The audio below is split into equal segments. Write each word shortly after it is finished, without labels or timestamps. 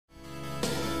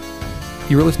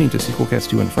You're listening to Sequelcast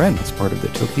 2 and Friends, part of the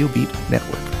Tokyo Beat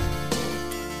Network.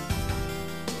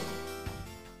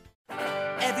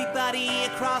 Everybody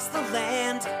across the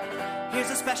land, here's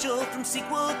a special from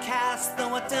Sequelcast,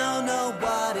 though I don't know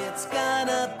what it's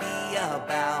gonna be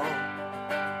about.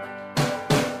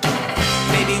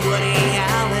 Maybe Woody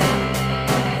Allen,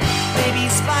 maybe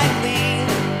Spike Lee,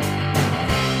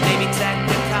 maybe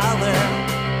Technicolor,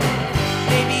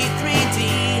 maybe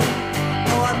 3D,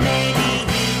 or maybe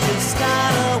you just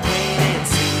gotta wait and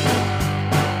see.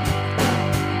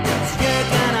 'Cause you're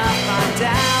gonna find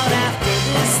out after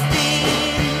this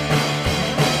theme.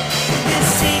 This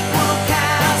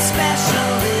Sequelcast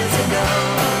special is a go.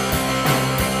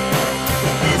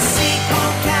 This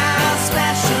Sequelcast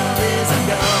special is a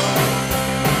go.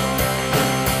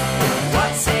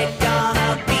 What's it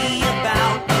gonna be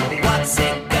about? What's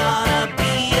it gonna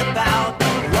be about?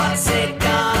 What's it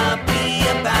gonna be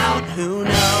about? Who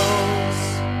knows?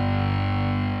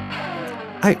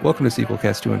 Hi, welcome to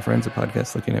Sequelcast 2 and Friends, a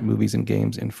podcast looking at movies and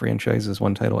games and franchises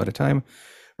one title at a time.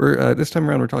 This time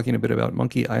around, we're talking a bit about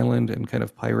Monkey Island and kind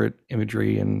of pirate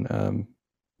imagery and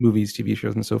movies, TV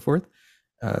shows, and so forth.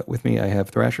 With me, I have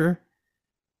Thrasher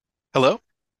Hello?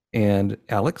 and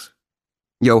Alex.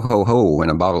 Yo ho ho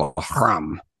and a bottle of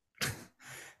rum.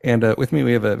 And with me,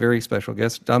 we have a very special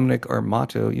guest, Dominic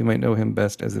Armato. You might know him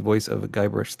best as the voice of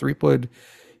Guybrush Threepwood.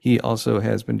 He also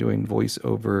has been doing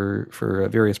voiceover for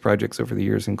various projects over the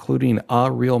years, including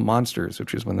Real Monsters,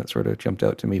 which is one that sort of jumped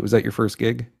out to me. Was that your first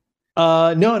gig?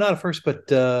 No, not at first, but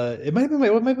it might have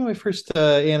been my first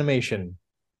animation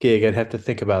gig. I'd have to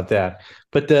think about that.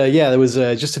 But yeah, there was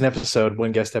just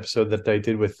one guest episode that I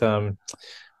did with oh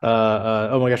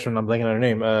my gosh, I'm blanking on her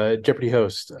name. Jeopardy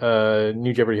host,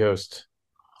 new Jeopardy host,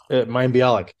 Mayim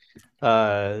Bialik.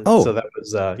 So that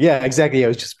was yeah, exactly. Yeah,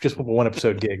 it was just a one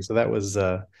episode gig. So that was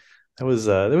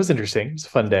interesting. It was a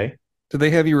fun day. Did they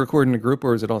have you record in a group,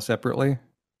 or is it all separately?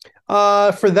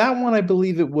 For that one, I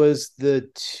believe it was the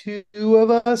two of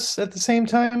us at the same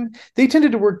time. They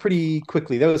tended to work pretty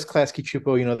quickly. That was Klasky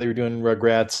Chupo, they were doing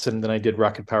Rugrats, and then I did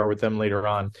Rocket Power with them later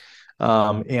on.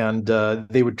 And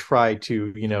they would try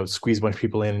to, squeeze a bunch of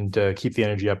people in to keep the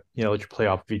energy up, let you play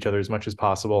off of each other as much as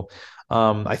possible.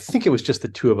 I think it was just the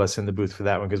two of us in the booth for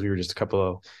that one, because we were just a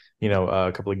couple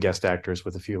of guest actors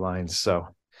with a few lines. So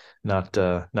not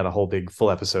a whole big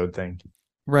full episode thing.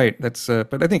 Right. That's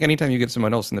but I think anytime you get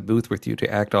someone else in the booth with you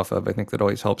to act off of, I think that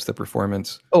always helps the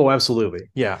performance. Oh, absolutely.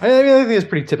 Yeah. I mean, I think it's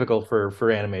pretty typical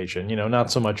for animation,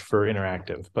 not so much for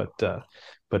interactive,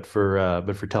 but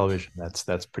for television,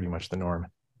 that's pretty much the norm.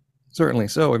 Certainly.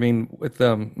 So, I mean, with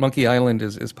Monkey Island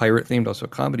is pirate themed, also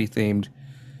comedy themed.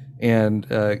 And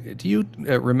do you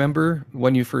remember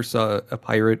when you first saw a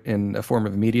pirate in a form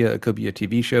of media? It could be a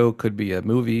TV show, could be a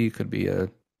movie, could be a...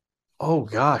 Oh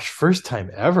gosh, first time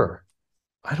ever.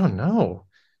 I don't know.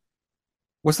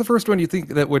 What's the first one you think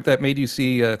that made you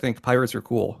think pirates are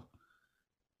cool?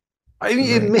 I mean,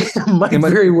 it might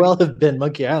very well have been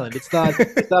Monkey Island. It's not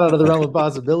out of the realm of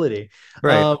possibility.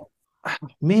 Right.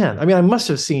 Man, I mean, I must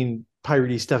have seen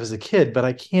piratey stuff as a kid, but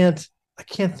I can't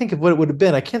think of what it would have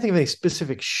been. I can't think of any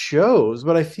specific shows,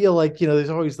 but I feel like, there's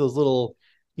always those little,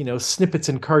 snippets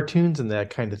and cartoons and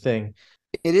that kind of thing.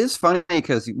 It is funny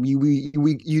because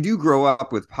you do grow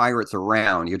up with pirates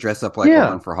around. You dress up like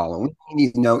one for Halloween.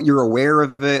 You're aware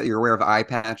of it. You're aware of eye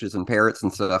patches and parrots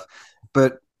and stuff.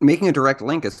 But making a direct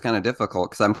link is kind of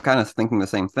difficult because I'm kind of thinking the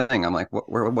same thing. I'm like,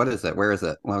 what is it? Where is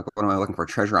it? What am I looking for?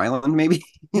 Treasure Island, maybe?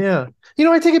 Yeah.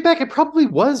 I take it back. It probably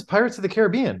was Pirates of the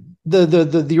Caribbean, the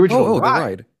original ride. The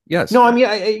ride. Yes. No, I mean,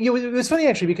 it was funny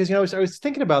actually because I was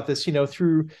thinking about this,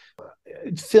 through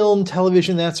film,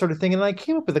 television, that sort of thing, and I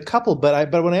came up with a couple.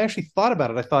 But when I actually thought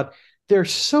about it, I thought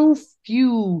there's so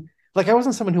few. Like, I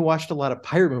wasn't someone who watched a lot of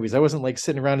pirate movies. I wasn't like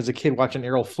sitting around as a kid watching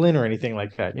Errol Flynn or anything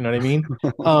like that. You know what I mean?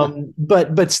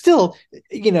 But still,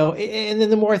 and then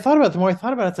the more I thought about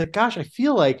it, it's like, gosh, I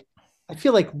feel like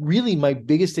really my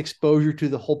biggest exposure to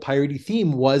the whole piratey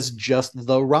theme was just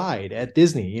the ride at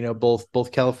Disney,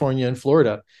 both California and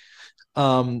Florida,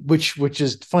 which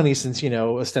is funny since,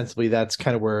 ostensibly that's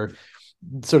kind of where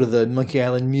sort of the Monkey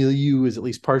Island milieu is at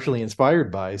least partially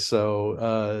inspired by.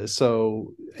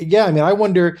 So yeah, I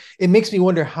mean, it makes me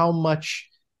wonder how much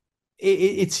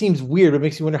it seems weird, but it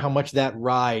makes me wonder how much that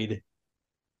ride,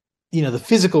 the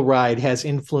physical ride has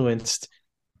influenced,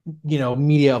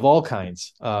 media of all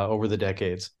kinds over the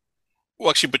decades.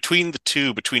 Well, actually, between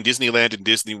Disneyland and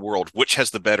Disney World, which has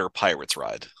the better Pirates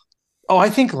ride? Oh, I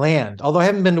think Land, although I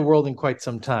haven't been to World in quite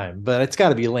some time, but it's got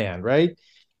to be Land, right?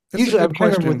 That's Usually, I'm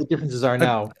trying to remember what the differences are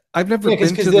now. I've never been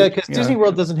because Disney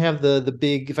World doesn't have the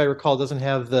big, if I recall, doesn't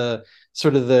have the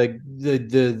sort of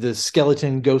the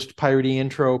skeleton ghost piratey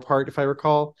intro part, if I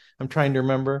recall. I'm trying to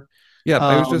remember. Yeah,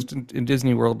 I was just in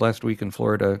Disney World last week in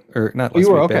Florida, or not last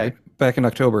You were week, okay. back in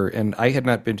October, and I had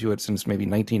not been to it since maybe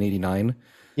 1989.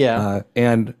 Yeah.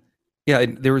 And yeah,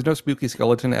 there was no spooky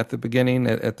skeleton at the beginning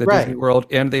at the Disney Right. World,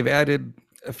 and they've added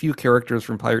a few characters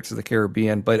from Pirates of the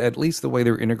Caribbean, but at least the way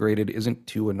they're integrated isn't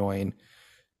too annoying.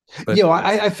 But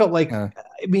I felt like, uh,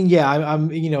 I mean, yeah, I'm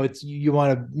it's, you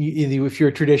want to, if you're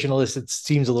a traditionalist, it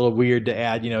seems a little weird to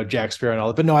add, Jack Sparrow and all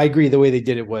that. But no, I agree. The way they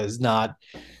did it was not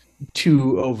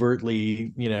too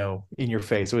overtly, in your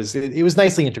face. It was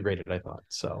nicely integrated, I thought.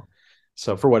 So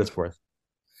for what it's worth.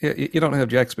 yeah, you don't have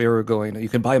Jack Sparrow going, you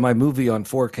can buy my movie on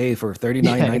 4K for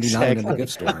 $39.99 in the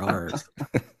gift store. Ours.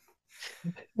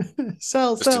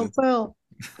 Sell.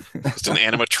 Just an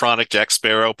animatronic Jack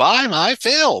Sparrow. Buy my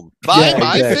film. Buy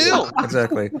my exactly. film.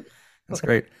 Exactly. That's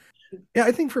great. Yeah,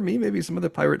 I think for me, maybe some of the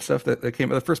pirate stuff that came,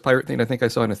 the first pirate thing I think I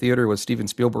saw in a theater was Steven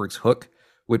Spielberg's Hook,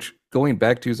 which going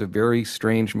back to is a very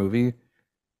strange movie.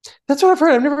 That's what I've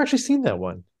heard. I've never actually seen that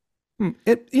one.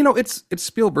 It's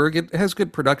Spielberg. It has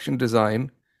good production design.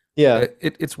 Yeah.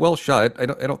 It's well shot. I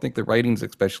don't think the writing's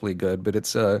especially good, but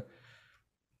it's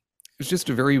just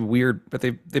a very weird. But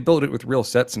they built it with real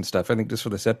sets and stuff. I think just for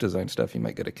the set design stuff, you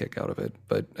might get a kick out of it.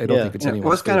 But I don't think it's It anyone's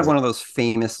was kind of favorite. one of those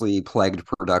famously plagued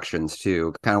productions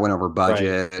too. Kind of went over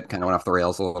budget, kind of went off the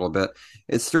rails a little bit.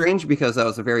 It's strange because that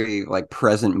was a very like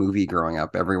present movie growing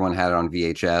up. Everyone had it on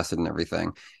VHS and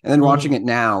everything. And then watching it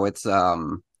now, it's a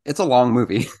long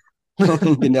movie. You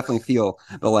can definitely feel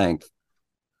the length.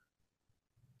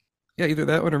 Yeah, either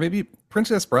that one or maybe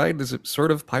Princess Bride. There's a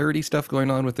sort of piratey stuff going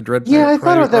on with the Dread Yeah, I Pirate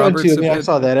thought about that one Roberts too. I a mean, I bit.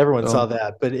 saw that. Everyone So, saw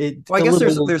that, but Well, I guess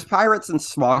there's pirates and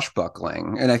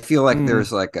swashbuckling, and I feel like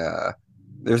there's like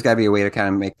there's got to be a way to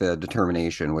kind of make the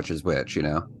determination which is which,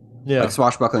 yeah, like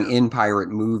swashbuckling in pirate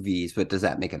movies, but does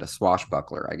that make it a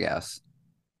swashbuckler? I guess.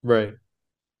 right.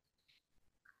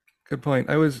 good point.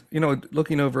 I was,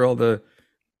 looking over all the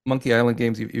Monkey Island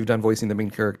games you've done voicing the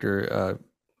main character,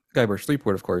 Guybrush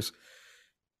Threepwood, of course,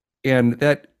 and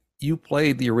that you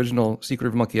played the original Secret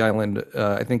of Monkey Island.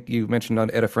 I think you mentioned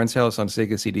at a friend's house on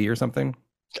Sega CD or something.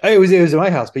 It was at my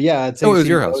house, but yeah, Oh, it was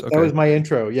your house. That was my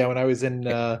intro. Yeah, when I was in,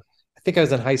 I think I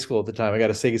was in high school at the time. I got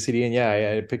a Sega CD, and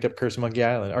yeah, I picked up Curse of Monkey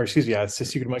Island, or excuse me, yeah, it's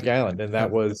Secret of Monkey Island, and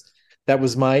that was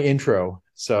my intro.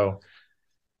 So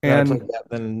I And played that.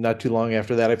 Then not too long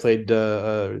after that, I played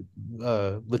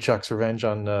LeChuck's Revenge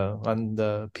on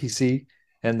the PC,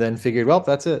 and then figured, well,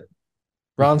 that's it.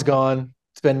 Ron's gone.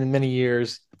 It's been many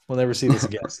years. We'll never see this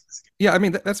again. yeah, I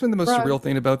mean that's been the most Right. surreal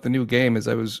thing about the new game is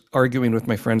I was arguing with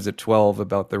my friends at 12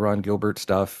 about the Ron Gilbert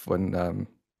stuff when,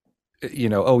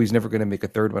 oh, he's never going to make a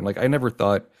third one. Like I never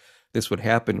thought this would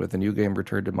happen with the new game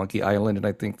Return to Monkey Island, and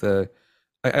I think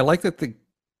I like that the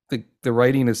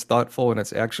writing is thoughtful and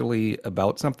it's actually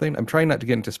about something. I'm trying not to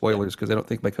get into spoilers because I don't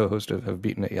think my co-host have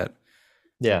beaten it yet.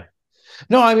 Yeah.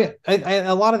 No, I mean,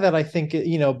 a lot of that, I think,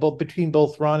 between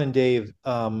both Ron and Dave,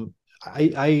 there's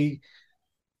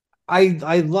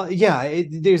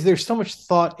so much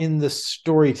thought in the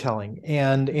storytelling,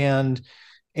 and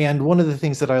one of the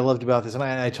things that I loved about this, and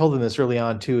I told them this early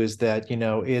on too, is that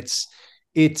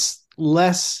it's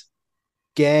less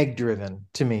gag driven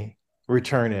to me.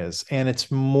 Return is, and it's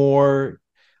more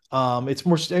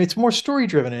story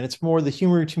driven, and it's more, the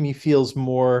humor to me feels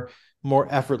more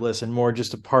effortless and more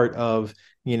just a part of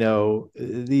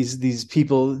these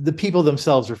people. The people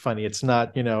themselves are funny. It's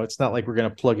not like we're going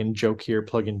to plug in joke here,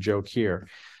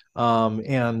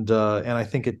 and I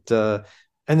think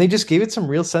and they just gave it some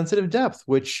real sensitive depth,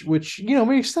 which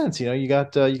makes sense. You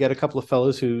got a couple of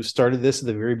fellows who started this at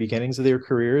the very beginnings of their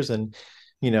careers, and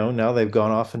now they've gone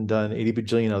off and done 80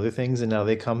 bajillion other things, and now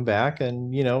they come back,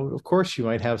 and of course you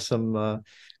might have some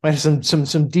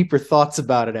deeper thoughts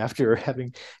about it after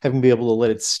having been able to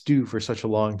let it stew for such a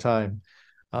long time.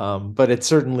 But it's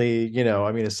certainly,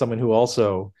 I mean, as someone who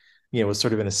also, was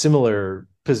sort of in a similar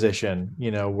position,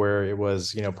 where it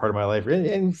was, part of my life,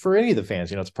 and for any of the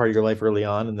fans, it's part of your life early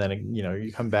on, and then,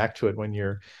 you come back to it when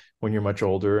you're much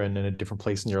older and in a different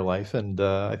place in your life. And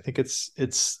I think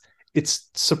it's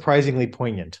surprisingly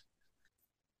poignant.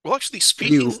 Well, actually,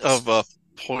 speaking of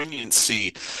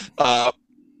poignancy,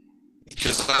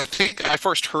 because I think I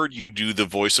first heard you do the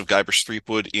voice of Guybrush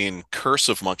Threepwood in Curse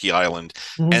of Monkey Island,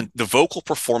 and the vocal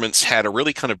performance had a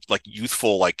really kind of like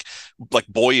youthful, like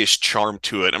boyish charm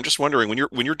to it. I'm just wondering,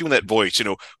 when you're doing that voice,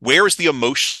 where is the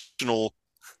emotional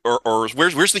or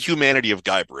where's the humanity of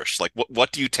Guybrush? Like,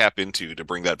 what do you tap into to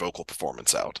bring that vocal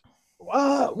performance out?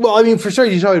 Well, I mean, for sure,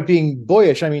 you talk about being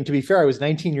boyish. I mean, to be fair, I was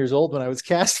 19 years old when I was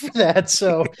cast for that,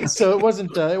 so it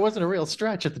wasn't a real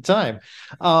stretch at the time.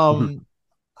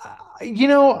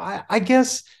 I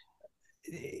guess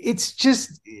it's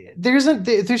just there's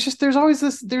always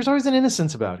an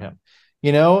innocence about him.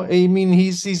 I mean,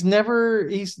 he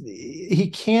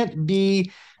can't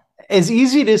be, as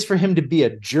easy it is for him to be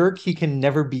a jerk, he can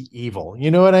never be evil. You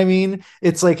know what I mean?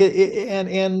 It's like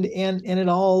and it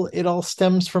all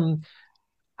stems from,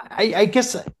 I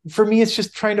guess for me it's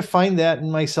just trying to find that in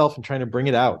myself and trying to bring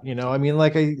it out. I mean,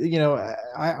 like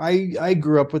I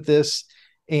grew up with this,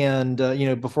 and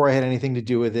before I had anything to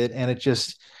do with it, and it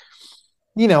just,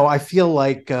 I feel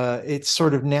like it's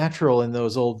sort of natural in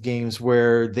those old games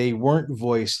where they weren't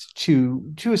voiced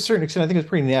to a certain extent. I think it's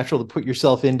pretty natural to put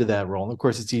yourself into that role. And of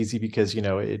course, it's easy because he's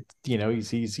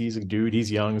a dude,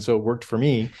 he's young, so it worked for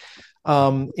me.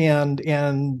 And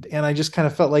I just kind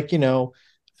of felt like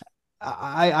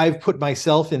I've put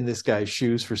myself in this guy's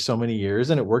shoes for so many years,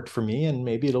 and it worked for me, and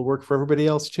maybe it'll work for everybody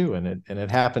else too. And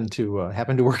it happened to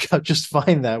work out just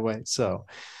fine that way. So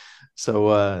I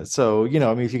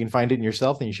mean, if you can find it in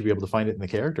yourself, then you should be able to find it in the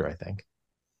character, I think.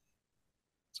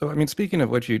 So, I mean, speaking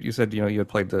of what you said, you had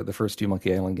played the first two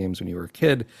Monkey Island games when you were a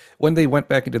kid. When they went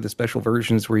back into the special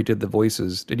versions where you did the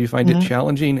voices, did you find it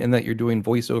challenging in that you're doing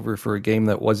voiceover for a game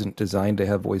that wasn't designed to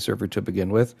have voiceover to begin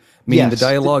with? Meaning the Yes.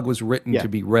 dialogue was written Yeah. to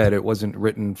be read. It wasn't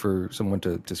written for someone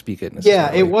to speak it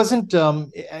Yeah, necessarily.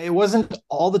 it wasn't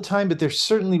all the time, but there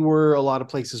certainly were a lot of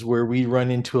places where we run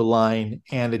into a line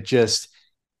and it just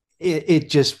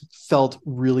felt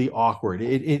really awkward.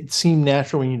 It seemed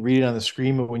natural when you read it on the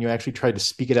screen, but when you actually tried to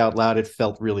speak it out loud, it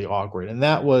felt really awkward. And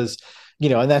that was,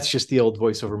 and that's just the old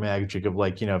voiceover magic of,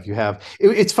 like, if you have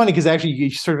it's funny because actually you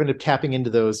sort of end up tapping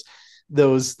into those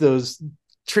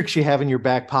tricks you have in your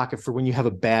back pocket for when you have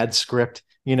a bad script,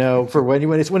 for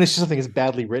when it's just something that's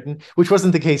badly written, which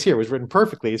wasn't the case here. It was written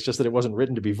perfectly. It's just that it wasn't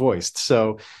written to be voiced.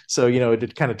 So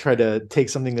to kind of try to take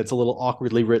something that's a little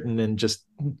awkwardly written and just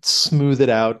smooth it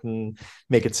out and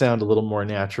make it sound a little more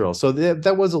natural. So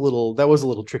that was a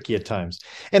little tricky at times.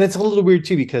 And it's a little weird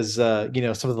too because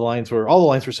some of all the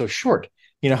lines were so short.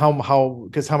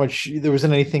 Because how much there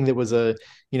wasn't anything that was a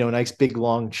nice big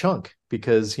long chunk,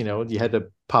 because you had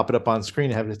to pop it up on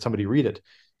screen and have somebody read it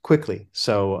quickly.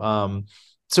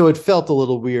 So it felt a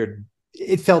little weird.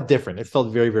 It felt different. It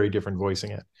felt very, very different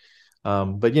voicing it.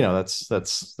 But that's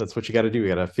what you got to do. You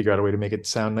got to figure out a way to make it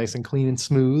sound nice and clean and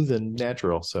smooth and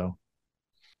natural. So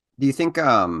Do you think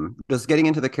does getting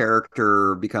into the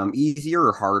character become easier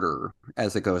or harder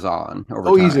as it goes on over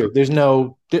time? easier. There's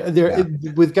no there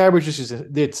Yeah. with Guybrush.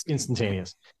 It's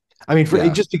instantaneous. I mean, Yeah.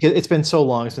 just because it's been so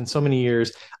long, it's been so many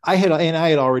years. I had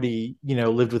already,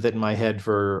 lived with it in my head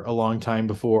for a long time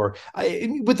before.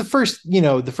 With the first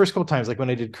couple times, like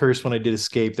when I did Curse, when I did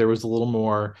Escape, there was a little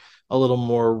more,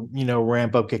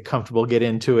 ramp up, get comfortable, get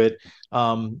into it.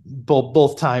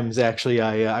 Both times actually,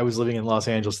 I was living in Los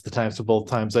Angeles at the time, so both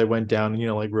times I went down,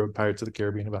 like rode Pirates of the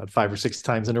Caribbean about 5 or 6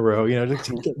 times in a row,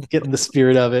 to get in the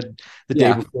spirit of it. The day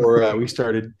Yeah. before we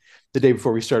started,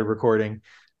 recording.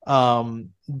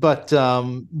 But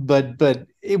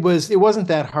it wasn't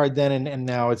that hard then, and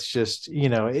now it's just,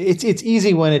 it's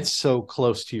easy when it's so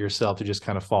close to yourself to just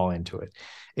kind of fall into it.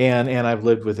 And I've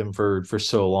lived with him for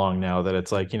so long now that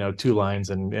it's like, 2 lines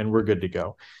and we're good to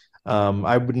go.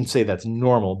 I wouldn't say that's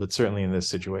normal, but certainly in this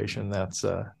situation, that's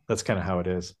kind of how it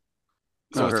is.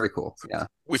 So Oh, very cool. Yeah.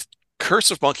 with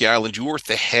Curse of Monkey Island, you were at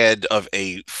the head of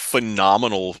a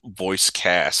phenomenal voice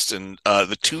cast, and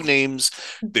the two names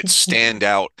that stand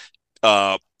out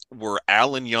were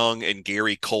Alan Young and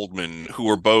Gary Coldman, who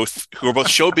are both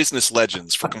show business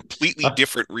legends for completely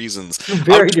different reasons.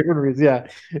 Very different reasons. Yeah.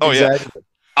 Oh yeah, Exactly.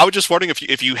 I was just wondering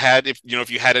if you had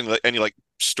any like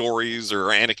stories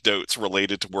or anecdotes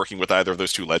related to working with either of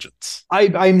those two legends. I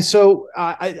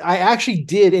actually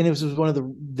did, and it was one of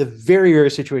the very rare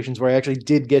situations where I actually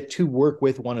did get to work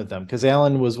with one of them, because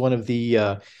Alan was one of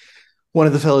the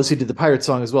fellows who did the pirate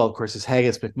song as well, of course, is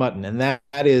Haggis McMutton. And that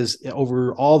is,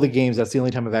 over all the games, that's the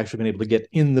only time I've actually been able to get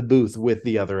in the booth with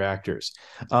the other actors.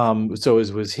 So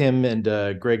it was him and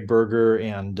Greg Berger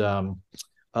and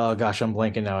oh gosh, I'm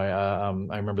blanking now.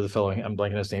 I remember the fellow. I'm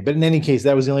blanking his name. But in any case,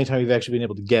 that was the only time we've actually been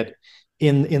able to get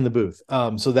in the booth.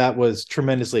 So that was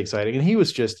tremendously exciting. And he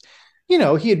was just,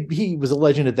 he was a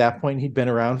legend at that point. He'd been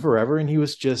around forever, and he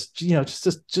was just,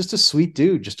 just a sweet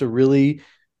dude, just a really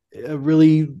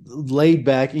laid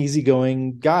back,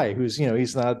 easygoing guy who's,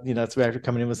 he's not, it's after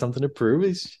coming in with something to prove.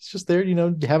 He's just there,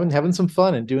 having some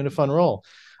fun and doing a fun role.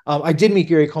 I did meet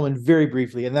Gary Coleman very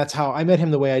briefly, and that's how I met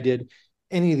him the way I did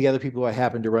any of the other people I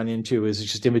happened to run into, is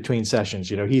just in between sessions.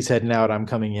 He's heading out, I'm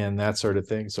coming in, that sort of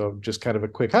thing. So just kind of a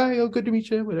quick, hi, oh, good to meet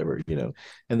you, whatever,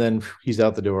 and then he's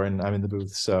out the door and I'm in the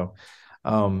booth. So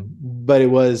But it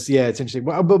was, yeah, it's interesting.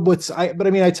 But I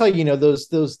mean, I tell you,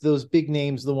 those big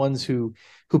names, the ones who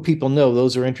people know,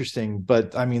 those are interesting.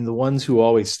 But I mean, the ones who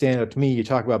always stand out to me, you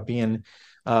talk about being,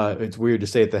 it's weird to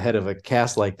say at the head of a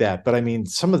cast like that, but I mean,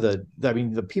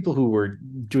 the people who were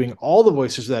doing all the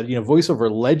voices of that,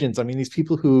 voiceover legends. I mean, these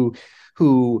people who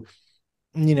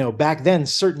back then,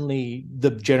 certainly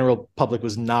the general public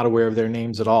was not aware of their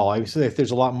names at all. I would say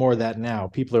there's a lot more of that now.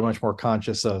 People are much more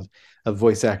conscious of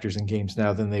voice actors in games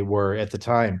now than they were at the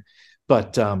time.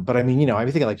 But I mean,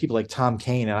 I think like people like Tom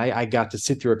Kane, and I got to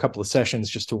sit through a couple of sessions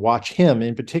just to watch him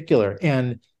in particular.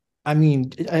 And I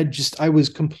mean, I was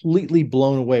completely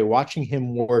blown away watching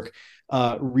him work,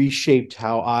 reshaped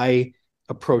how I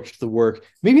approached the work,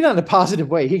 maybe not in a positive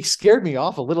way. He scared me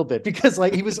off a little bit because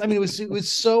it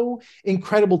was so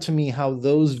incredible to me how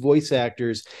those voice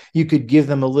actors, you could give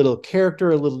them a little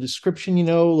character, a little description,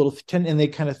 a little, and they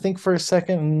kind of think for a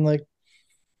second and like,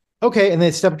 okay. And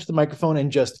they step up to the microphone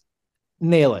and just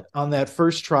nail it on that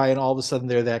first try. And all of a sudden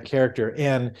they're that character.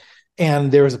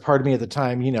 And there was a part of me at the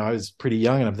time, I was pretty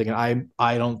young, and I'm thinking,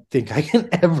 I don't think I can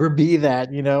ever be that,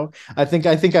 I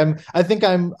think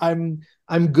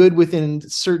I'm good within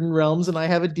certain realms, and I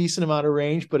have a decent amount of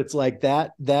range, but it's like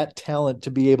that talent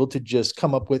to be able to just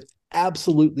come up with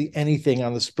absolutely anything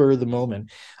on the spur of the moment,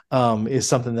 is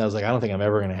something that I was like, I don't think I'm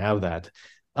ever going to have that.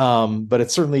 But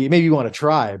it's certainly, maybe you want to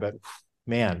try, but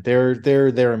man,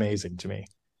 they're amazing to me.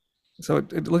 So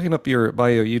looking up your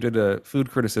bio, you did a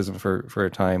food criticism for a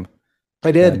time.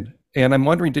 I did. And I'm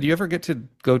wondering, did you ever get to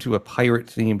go to a pirate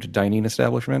themed dining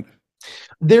establishment?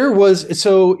 There was,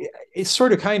 so it's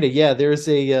sort of kind of, yeah, there's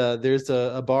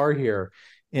a bar here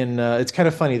in, it's kind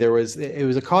of funny. It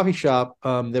was a coffee shop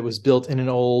that was built in an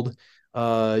old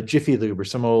Jiffy Lube or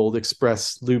some old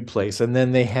express lube place. And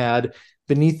then they had,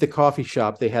 beneath the coffee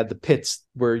shop, they had the pits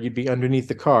where you'd be underneath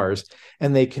the cars,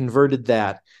 and they converted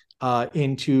that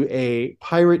into a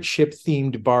pirate ship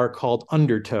themed bar called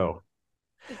Undertow.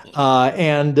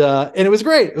 And it was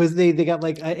great. It was, they got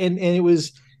like, and it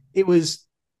was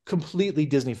completely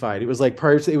Disneyfied. It was like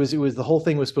pirates. It was the whole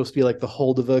thing was supposed to be like the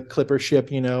hold of a clipper ship,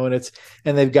 and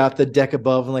they've got the deck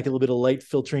above and like a little bit of light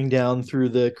filtering down through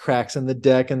the cracks in the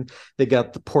deck, and they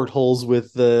got the portholes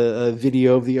with the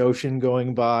video of the ocean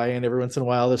going by, and every once in a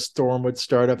while the storm would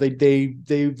start up.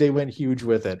 They went huge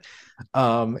with it.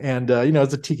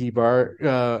 It's a tiki bar,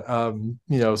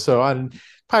 so on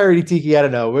piratey tiki, I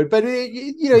don't know, but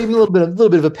even a little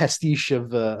bit of a pastiche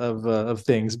of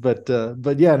things, but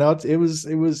yeah, no, it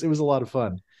was a lot of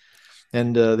fun,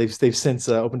 and they've since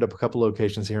opened up a couple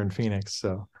locations here in Phoenix.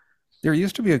 So there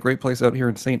used to be a great place out here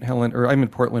in St. Helen, or I'm in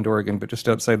Portland, Oregon, but just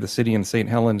outside the city in St.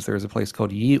 Helens, there's a place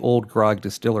called Ye Old Grog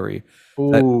Distillery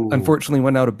that unfortunately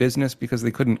went out of business because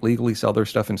they couldn't legally sell their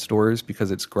stuff in stores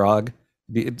because it's grog.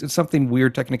 It's something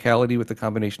weird technicality with the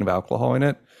combination of alcohol in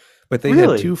it. But they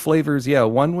had two flavors. Yeah,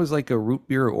 one was like a root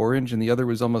beer orange, and the other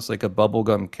was almost like a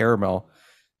bubblegum caramel.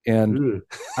 And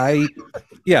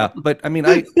but I mean,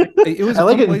 it was a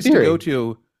fun place to go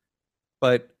to,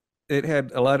 but it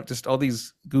had a lot of just all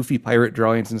these goofy pirate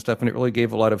drawings and stuff, and it really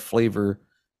gave a lot of flavor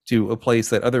to a place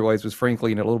that otherwise was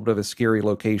frankly in a little bit of a scary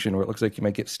location where it looks like you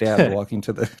might get stabbed walking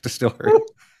to the distillery.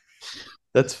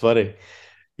 That's funny.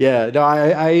 Yeah, no,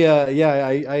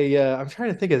 I'm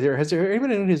trying to think. Has there anyone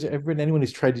who's ever been anyone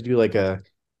who's tried to do like a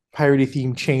piratey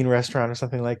themed chain restaurant or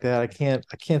something like that? I can't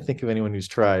think of anyone who's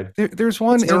tried. There's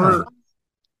one. There were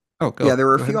a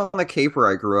few ahead. on the Cape where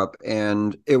I grew up,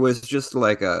 and it was just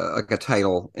like a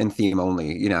title and theme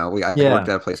only. I worked at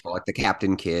a place called like the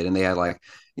Captain Kid, and they had like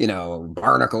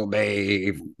Barnacle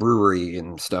Bay Brewery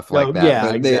and stuff like that. Yeah,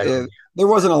 but exactly. there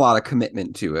wasn't a lot of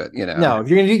commitment to it. No, if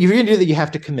you're gonna do that, you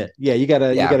have to commit. Yeah, you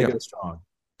gotta go strong.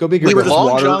 Go big or We were go just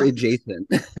home. water adjacent.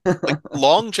 Like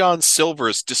Long John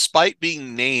Silver's, despite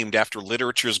being named after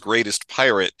literature's greatest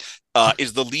pirate,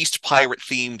 is the least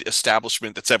pirate-themed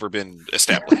establishment that's ever been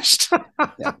established.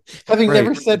 Having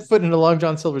never set foot in a Long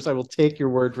John Silver's, I will take your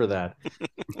word for that.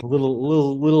 A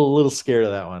little scared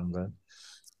of that one, but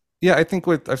yeah, I think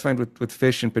I find with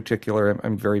fish in particular,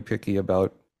 I'm very picky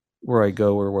about where I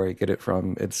go or where I get it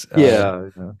from. It's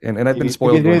and I've been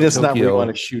spoiled. Maybe that's not where you want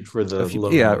to shoot for the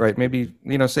yeah, right. Maybe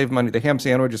save money. The ham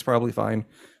sandwich is probably fine.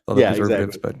 All the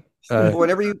preservatives, exactly. But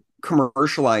whenever you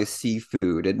commercialize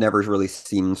seafood, it never really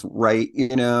seems right.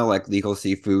 Like legal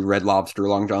seafood, Red Lobster,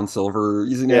 Long John Silver.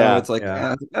 It's like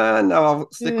no,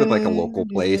 I'll stick with like a local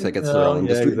place that gets their own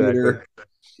distributor. Exactly.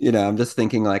 I'm just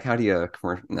thinking like, how do you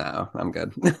no, I'm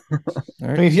good.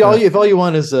 I mean, if all you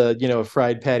want is a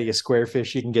fried patty of square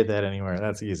fish, you can get that anywhere.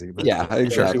 That's easy. But yeah,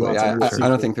 exactly. I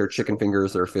don't think their chicken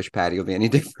fingers or fish patty will be any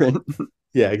different.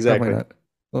 Yeah, exactly.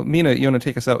 Well, Mina, you want to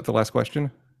take us out with the last question?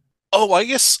 Oh, I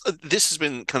guess this has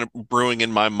been kind of brewing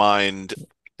in my mind.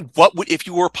 What would, if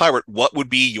you were a pirate, what would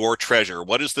be your treasure?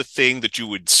 What is the thing that you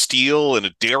would steal in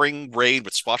a daring raid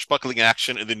with swashbuckling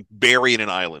action and then bury in an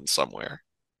island somewhere?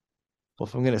 Well,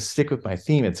 if I'm going to stick with my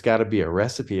theme, it's got to be a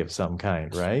recipe of some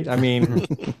kind, right? I mean,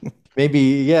 maybe,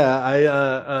 yeah,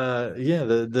 yeah,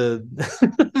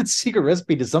 the secret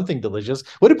recipe to something delicious.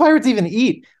 What do pirates even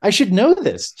eat? I should know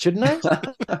this, shouldn't I?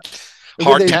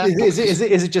 Hardtack? Is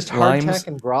it just Limes? hardtack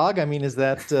and grog? I mean, is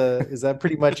that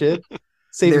pretty much it?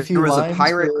 Save a There few was a limes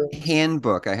pirate for-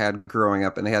 handbook I had growing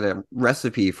up, and they had a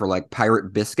recipe for like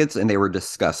pirate biscuits, and they were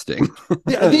disgusting.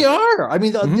 They are. I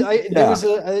mean, there Yeah. was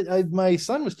my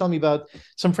son was telling me about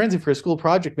some friends who for a school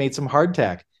project made some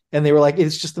hardtack, and they were like,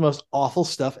 it's just the most awful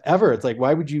stuff ever. It's like,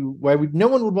 why would no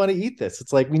one would want to eat this?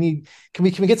 It's like, can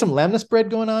we get some lamnas bread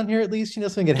going on here at least?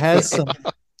 Something that has some, is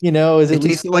It at least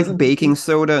tasted like pleasant? baking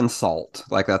soda and salt.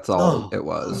 Like that's all Oh, it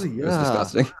was. oh, It was yeah.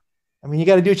 disgusting. I mean, you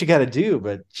got to do what you got to do,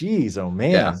 but geez, oh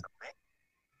man. Yeah.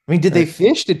 I mean, did they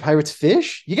fish? Did pirates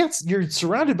fish? You're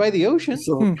surrounded by the ocean.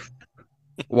 So,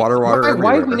 water Why have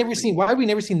we everywhere.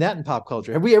 never seen that in pop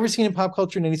culture? Have we ever seen in pop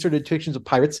culture in any sort of depictions of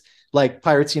pirates, like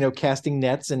pirates, casting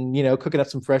nets and cooking up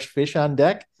some fresh fish on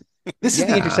deck? This is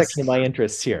the Yes. intersection of my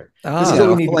interests here. Ah. This is You what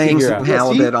know, we need to playing figure some out. Yeah,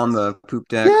 see? halibut on the poop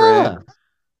deck, Yeah. right?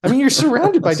 I mean, you're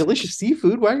surrounded by delicious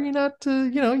seafood. Why are you not?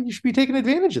 You should be taking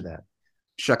advantage of that.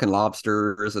 Shucking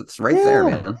lobsters. It's right Yeah. there,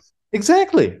 man.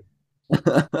 Exactly.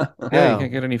 Yeah, Yeah. you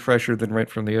can't get any fresher than right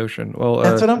from the ocean. Well,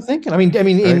 That's what I'm thinking. I mean, right.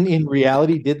 in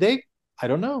reality, did they? I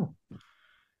don't know.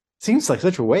 Seems like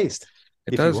such a waste.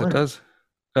 it if you does. It weren't. does.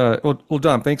 Well,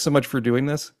 Dom, thanks so much for doing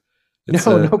this.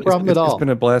 No problem at all. It's been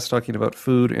a blast talking about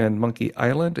food and Monkey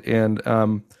Island. And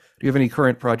do you have any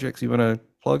current projects you want to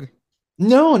plug?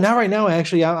 No, not right now.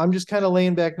 Actually, I'm just kind of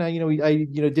laying back now. I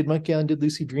did Monkey Island, did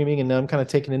Lucy Dreaming, and now I'm kind of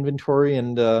taking inventory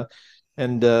and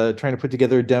trying to put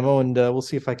together a demo, and we'll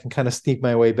see if I can kind of sneak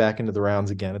my way back into the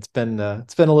rounds again. It's been a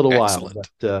little Excellent.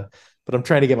 while, but I'm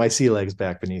trying to get my sea legs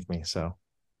back beneath me. So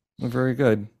Well, very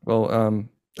good. Well,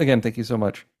 again, thank you so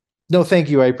much. no, thank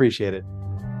you. I appreciate it.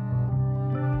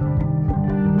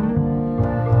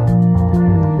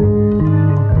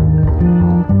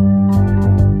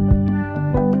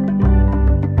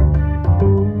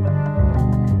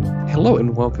 Hello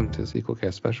and welcome to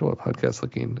Sequelcast Special, a podcast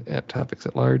looking at topics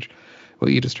at large.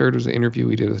 What you just heard was an interview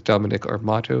we did with Dominic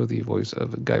Armato, the voice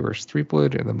of Guybrush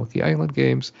Threepwood and the Monkey Island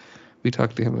games. We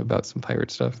talked to him about some pirate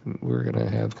stuff, and we're going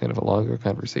to have kind of a longer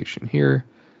conversation here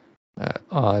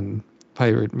on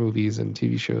pirate movies and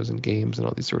TV shows and games and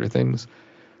all these sort of things.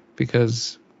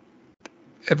 Because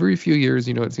every few years,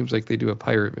 it seems like they do a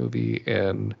pirate movie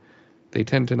and they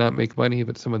tend to not make money,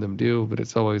 but some of them do. But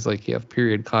it's always like you have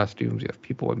period costumes, you have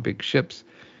people in big ships,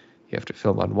 you have to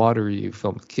film on water, you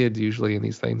film with kids usually in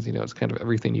these things. It's kind of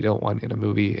everything you don't want in a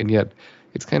movie, and yet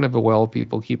it's kind of a well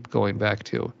people keep going back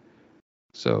to.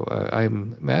 So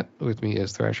I'm Matt. With me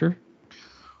is Thrasher.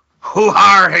 Who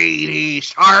are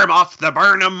Hades? Arm off the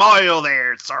Burnham Moil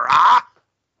there, sirrah.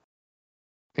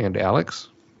 And Alex.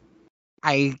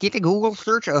 I did a Google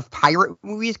search of pirate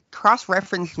movies,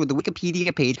 cross-referenced with the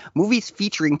Wikipedia page, movies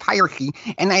featuring piracy,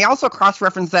 and I also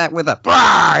cross-referenced that with a,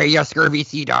 "Bah, you scurvy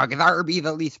sea dog, that would be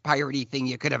the least piratey thing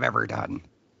you could have ever done."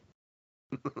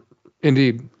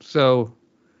 Indeed. So,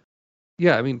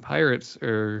 yeah, I mean, pirates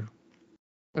are,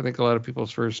 I think a lot of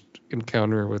people's first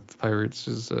encounter with pirates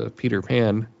is Peter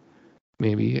Pan,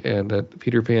 maybe, and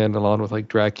Peter Pan, along with like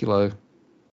Dracula,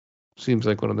 seems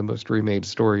like one of the most remade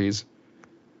stories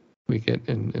we get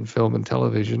in film and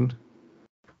television.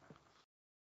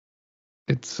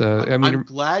 It's I'm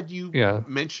glad you yeah.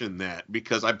 mentioned that,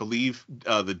 because I believe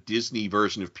the Disney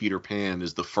version of Peter Pan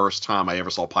is the first time I ever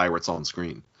saw pirates on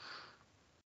screen.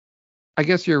 I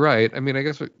guess you're right. I mean, I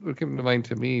guess what came to mind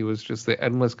to me was just the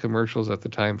endless commercials at the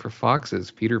time for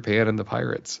Fox's Peter Pan and the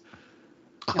Pirates.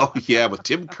 Oh yeah, with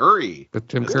Tim Curry. With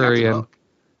Tim That's Curry, Captain Hook.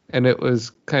 and it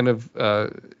was kind of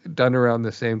done around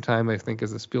the same time, I think,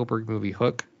 as the Spielberg movie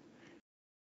Hook.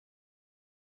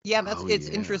 Yeah, it's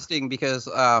yeah. interesting because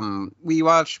we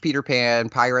watched Peter Pan,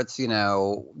 Pirates,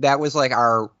 that was like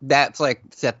that's like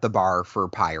set the bar for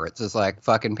pirates. It's like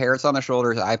fucking parrots on the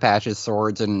shoulders, eye patches,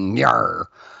 swords, and yar.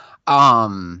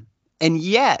 And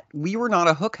yet we were not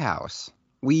a Hook house.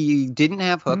 We didn't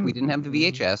have Hook. We didn't have the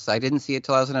VHS. I didn't see it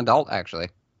till I was an adult, actually.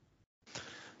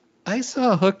 I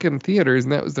saw Hook in theaters,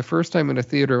 and that was the first time in a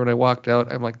theater when I walked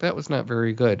out. I'm like, that was not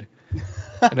very good.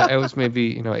 And I was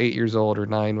maybe 8 years old or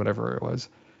 9, whatever it was.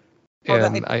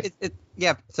 And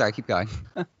yeah, sorry, keep going.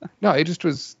 No, it just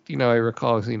was, I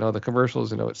recall, the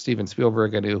commercials, it's Steven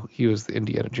Spielberg. I knew he was the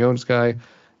Indiana Jones guy.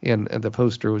 and the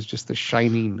poster was just the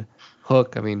shining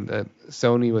Hook. I mean,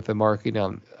 Sony with the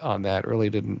marketing on that really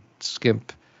didn't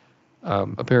skimp.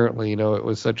 Apparently, it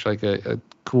was such like a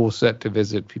cool set to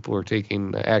visit. People were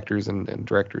taking actors and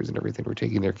directors and everything were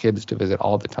taking their kids to visit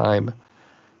all the time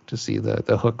to see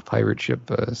the Hook pirate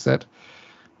ship set.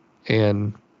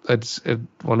 And it's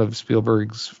one of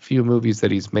Spielberg's few movies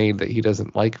that he's made that he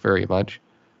doesn't like very much.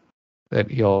 That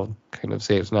he'll kind of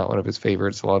say it's not one of his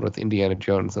favorites, along with Indiana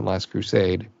Jones and Last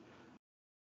Crusade.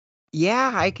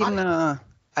 Yeah, I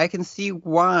can see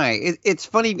why. It's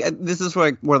funny. This is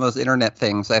like one of those internet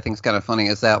things I think is kind of funny.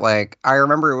 Is that like I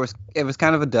remember it was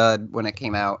kind of a dud when it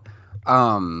came out,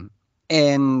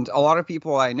 and a lot of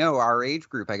people I know, our age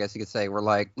group, I guess you could say, were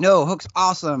like, "No, Hook's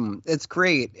awesome. It's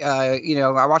great. I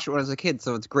watched it when I was a kid,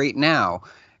 so it's great now."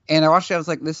 And I watched it. I was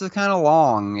like, "This is kind of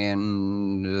long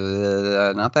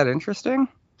and not that interesting."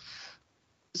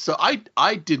 So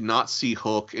I did not see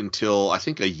Hook until I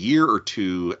think a year or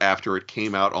two after it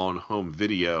came out on home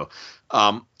video.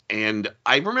 And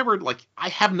I remember, like, I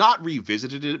have not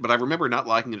revisited it, but I remember not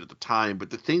liking it at the time. But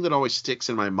the thing that always sticks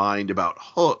in my mind about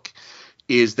Hook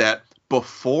is that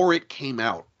before it came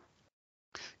out,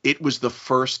 it was the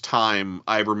first time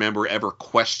I remember ever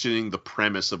questioning the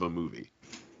premise of a movie.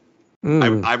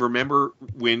 I remember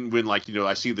when like,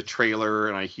 I see the trailer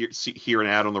and I hear an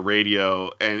ad on the radio,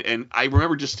 and I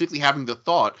remember distinctly having the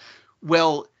thought,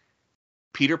 well,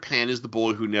 Peter Pan is the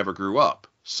boy who never grew up.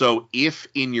 So if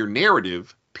in your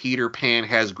narrative Peter Pan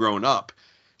has grown up,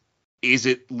 is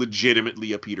it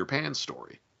legitimately a Peter Pan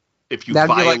story? If you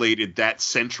violated that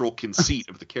central conceit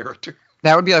of the character.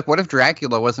 That would be like, what if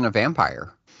Dracula wasn't a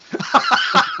vampire?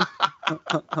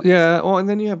 Yeah, well, and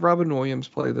then you have Robin Williams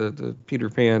play the Peter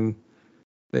Pan,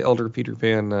 the elder Peter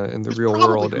Pan in the real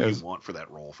world. Who you want for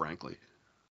that role, frankly.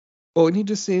 Well, and he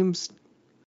just seems,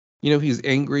 he's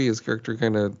angry. His character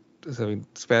kind of is having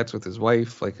spats with his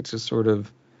wife. Like, it's just sort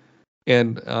of,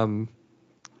 and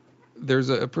there's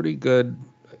a pretty good,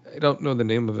 I don't know the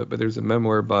name of it, but there's a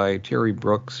memoir by Terry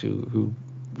Brooks who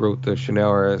wrote the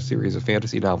Shannara series of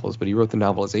fantasy novels, but he wrote the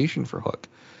novelization for Hook.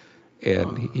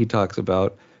 And he talks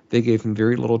about they gave him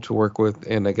very little to work with,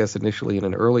 and I guess initially in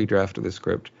an early draft of the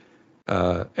script.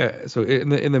 So in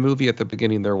the movie at the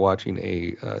beginning, they're watching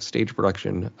a stage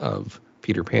production of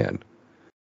Peter Pan,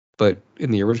 but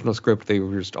in the original script, they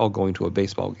were just all going to a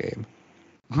baseball game.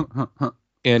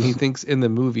 And he thinks in the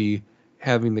movie,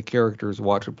 having the characters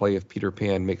watch a play of Peter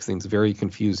Pan makes things very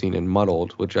confusing and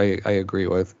muddled, which I agree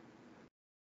with.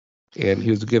 And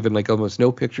he was given like almost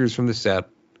no pictures from the set.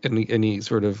 And he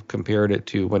sort of compared it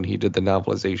to when he did the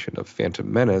novelization of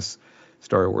Phantom Menace,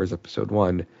 Star Wars Episode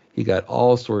 1. He got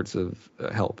all sorts of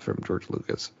help from George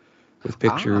Lucas with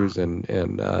pictures, and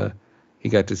he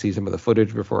got to see some of the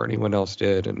footage before anyone else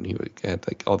did. And he had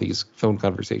like all these phone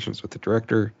conversations with the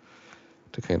director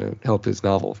to kind of help his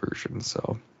novel version.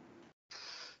 So.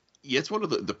 Yeah, it's one of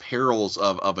the perils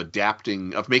of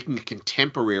adapting, of making a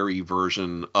contemporary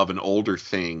version of an older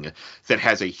thing that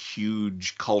has a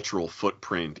huge cultural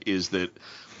footprint, is that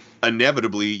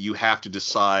inevitably you have to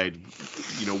decide,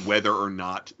 whether or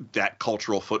not that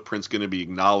cultural footprint's going to be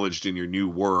acknowledged in your new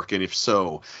work, and if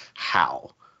so, how.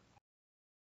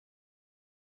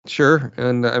 Sure.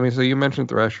 And I mean, so you mentioned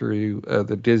Thrasher,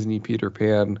 the Disney Peter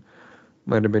Pan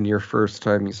might have been your first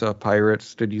time you saw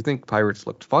Pirates. Did you think Pirates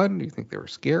looked fun? Do you think they were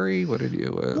scary? What did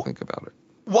you think about it?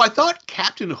 Well, I thought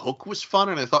Captain Hook was fun,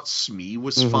 and I thought Smee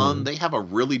was fun. They have a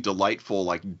really delightful,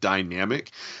 like,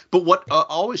 dynamic. But what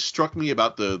always struck me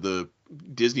about the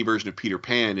Disney version of Peter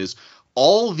Pan is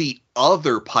all the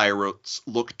other pirates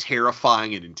look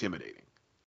terrifying and intimidating.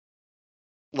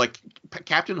 Like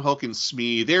Captain Hook and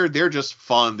Smee, they're just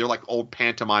fun. They're like old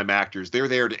pantomime actors. They're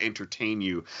there to entertain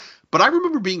you. But I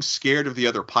remember being scared of the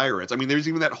other pirates. I mean, there's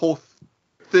even that whole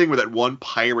thing where that one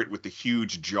pirate with the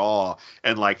huge jaw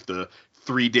and like the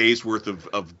 3 days worth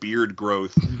of beard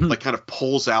growth, like kind of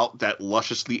pulls out that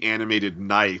lusciously animated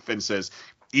knife and says,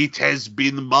 "It has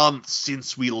been months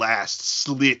since we last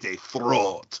slit a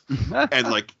throat."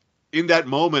 And like in that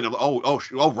moment of,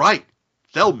 oh, right,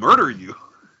 they'll murder you.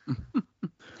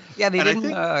 Yeah, they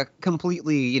didn't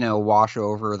completely, wash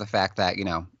over the fact that,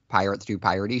 pirates do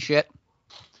piratey shit.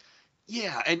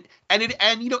 Yeah, and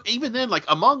even then, like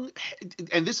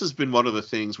and this has been one of the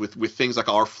things with things like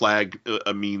Our Flag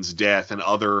Means Death and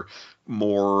other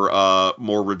more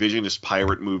revisionist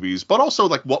pirate movies, but also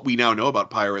like what we now know about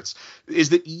pirates is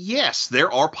that yes, there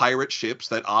are pirate ships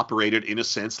that operated in a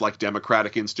sense like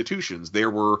democratic institutions. There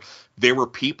were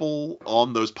people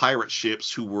on those pirate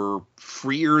ships who were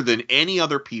freer than any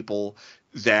other people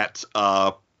that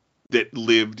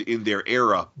lived in their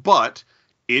era, but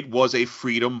It was a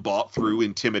freedom bought through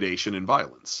intimidation and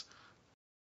violence.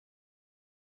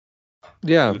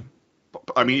 Yeah.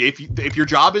 I mean, if your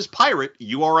job is pirate,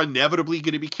 you are inevitably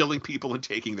going to be killing people and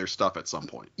taking their stuff at some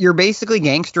point. You're basically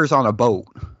gangsters on a boat.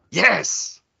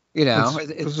 Yes. You know,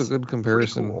 It's a good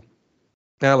comparison. Cool.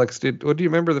 Alex, what do you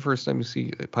remember the first time you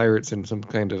see pirates in some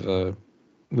kind of a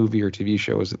movie or TV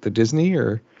show? Was it the Disney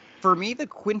or? For me, the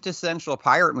quintessential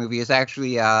pirate movie is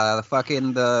actually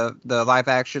the live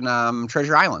action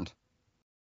Treasure Island.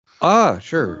 Ah,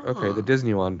 sure. Okay, the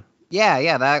Disney one.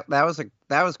 Yeah,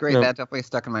 that was great. Yep. That definitely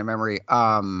stuck in my memory.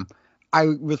 I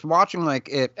was watching like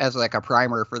it as like a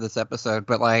primer for this episode,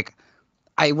 but like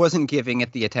I wasn't giving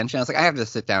it the attention. I was like, I have to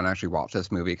sit down and actually watch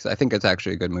this movie because I think it's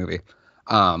actually a good movie.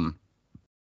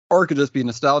 Or it could just be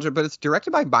nostalgia, but it's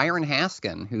directed by Byron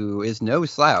Haskin, who is no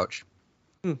slouch.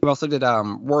 Who also did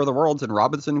War of the Worlds and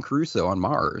Robinson Crusoe on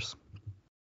Mars.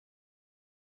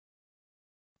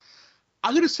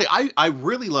 I'm going to say I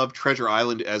really love Treasure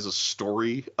Island as a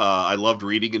story. I loved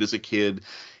reading it as a kid.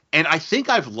 And I think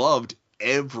I've loved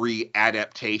every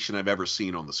adaptation I've ever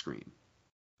seen on the screen.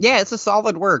 Yeah, it's a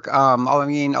solid work. I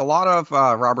mean, a lot of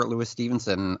Robert Louis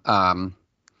Stevenson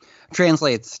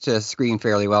translates to screen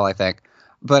fairly well, I think.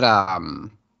 But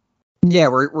yeah,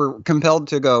 we're compelled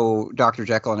to go Dr.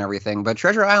 Jekyll and everything. But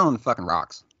Treasure Island fucking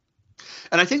rocks.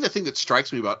 And I think the thing that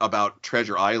strikes me about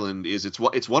Treasure Island is it's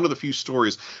one of the few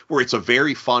stories where it's a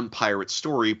very fun pirate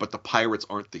story, but the pirates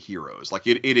aren't the heroes. Like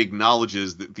it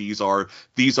acknowledges that these are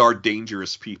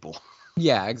dangerous people.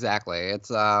 Yeah, exactly.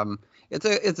 It's a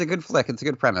good flick. It's a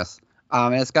good premise.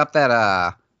 And it's got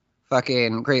that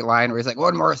fucking great line where he's like,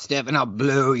 "One more step and I'll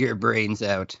blow your brains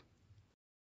out."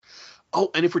 Oh,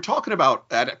 and if we're talking about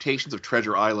adaptations of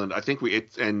Treasure Island, I think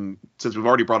and since we've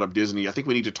already brought up Disney, I think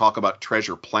we need to talk about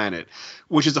Treasure Planet,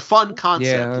 which is a fun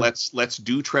concept. Yeah. Let's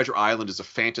do Treasure Island as a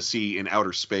fantasy in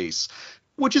outer space,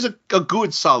 which is a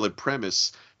good, solid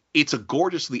premise. It's a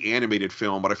gorgeously animated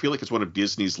film, but I feel like it's one of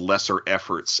Disney's lesser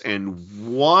efforts.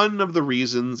 And one of the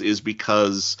reasons is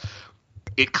because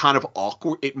it kind of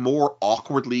more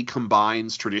awkwardly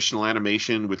combines traditional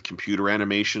animation with computer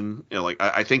animation. You know, like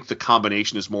I think the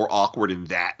combination is more awkward in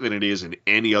that than it is in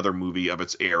any other movie of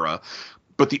its era.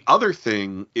 But the other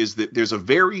thing is that there's a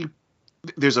very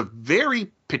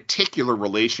particular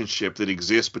relationship that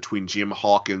exists between Jim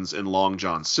Hawkins and Long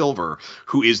John Silver,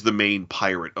 who is the main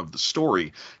pirate of the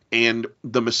story. And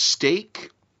the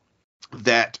mistake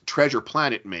that Treasure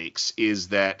Planet makes is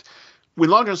that when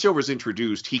Long John Silver is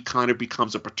introduced, he kind of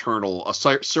becomes a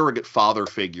surrogate father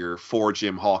figure for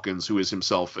Jim Hawkins, who is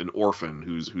himself an orphan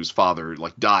whose father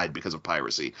died because of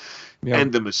piracy. Yep.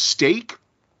 And the mistake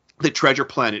that Treasure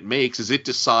Planet makes is it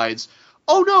decides,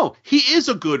 oh no, he is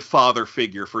a good father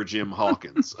figure for Jim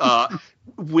Hawkins.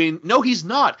 No, he's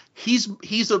not. He's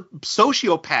a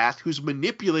sociopath who's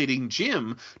manipulating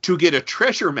Jim to get a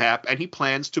treasure map, and he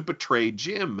plans to betray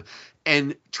Jim.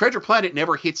 And Treasure Planet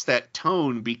never hits that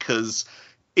tone because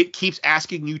it keeps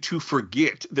asking you to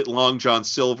forget that Long John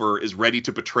Silver is ready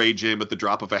to betray Jim at the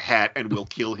drop of a hat and will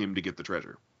kill him to get the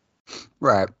treasure.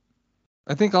 Right.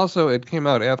 I think also it came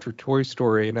out after Toy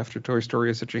Story, and after Toy Story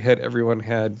is such a hit, everyone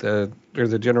had the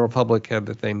general public had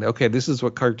the thing, okay, this is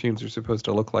what cartoons are supposed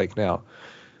to look like now.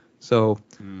 So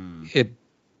it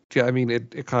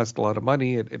cost a lot of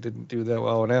money. It didn't do that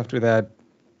well. And after that,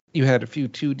 you had a few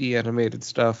 2D animated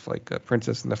stuff like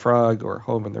Princess and the Frog or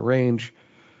Home in the Range.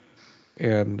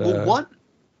 And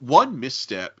one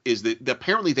misstep is that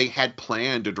apparently they had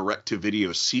planned a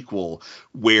direct-to-video sequel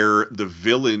where the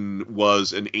villain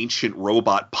was an ancient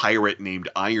robot pirate named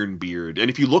Ironbeard. And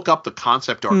if you look up the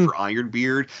concept art for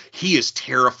Ironbeard, he is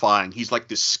terrifying. He's like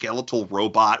this skeletal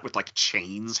robot with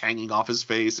chains hanging off his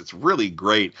face. It's really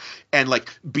great. And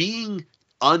being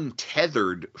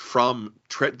untethered from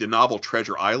the novel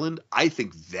Treasure Island, I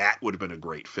think that would have been a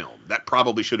great film. That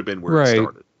probably should have been where it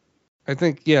started. I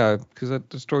think, yeah, because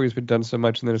the story's been done so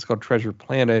much, and then it's called Treasure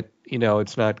Planet.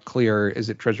 It's not clear. Is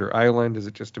it Treasure Island? Is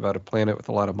it just about a planet with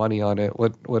a lot of money on it?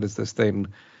 What is this thing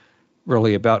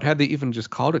really about? Had they even just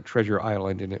called it Treasure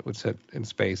Island and it was set in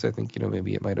space, I think,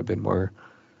 maybe it might have been more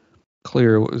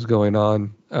clear what was going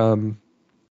on. So,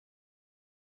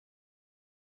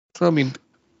 I mean,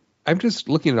 I'm just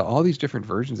looking at all these different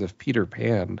versions of Peter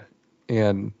Pan,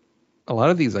 and a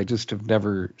lot of these I just have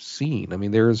never seen. I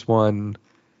mean, there's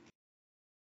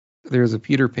a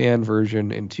Peter Pan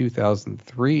version in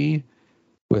 2003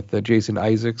 with Jason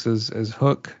Isaacs as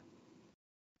Hook.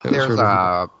 There's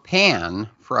a Pan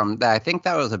from that. I think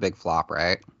that was a big flop,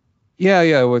 right?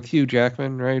 Yeah, with Hugh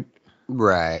Jackman, right?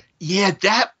 Right. Yeah,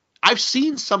 I've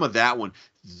seen some of that one.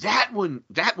 That one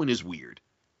is weird.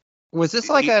 Was this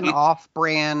like an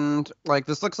off-brand? Like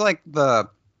this looks like the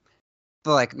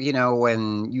like, you know,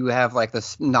 when you have like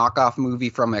this knockoff movie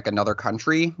from like another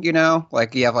country, you know,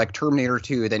 like you have like Terminator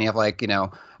 2, then you have like, you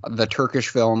know, the Turkish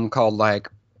film called like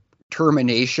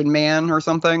Termination Man or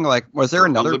something. Like, was there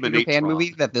another Peter Pan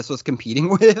movie that this was competing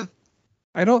with?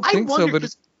 I don't think so,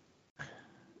 but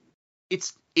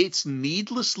it's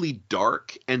needlessly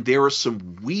dark, and there are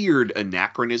some weird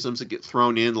anachronisms that get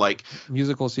thrown in, like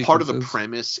musical sequences. Part of the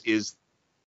premise is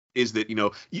that, you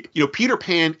know, Peter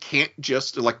Pan can't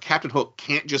just, like, Captain Hook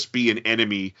can't just be an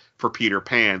enemy for Peter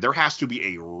Pan. There has to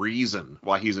be a reason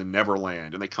why he's in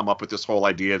Neverland. And they come up with this whole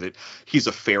idea that he's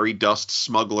a fairy dust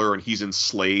smuggler and he's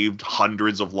enslaved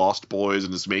hundreds of lost boys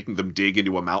and is making them dig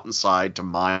into a mountainside to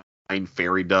mine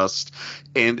fairy dust.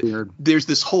 And there's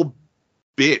this whole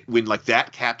bit when, like,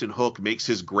 that Captain Hook makes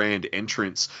his grand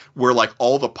entrance where, like,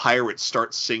 all the pirates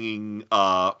start singing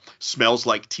Smells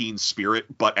Like Teen Spirit,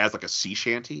 but as like a sea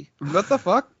shanty. What the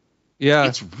fuck? Yeah,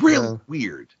 it's real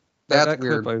weird. That's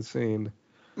weird. Clip I've seen.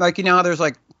 Like, you know how there's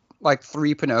like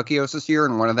 3 Pinocchios this year,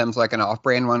 and one of them's like an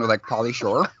off-brand one with like Pauly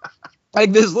Shore.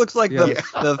 Like, this looks like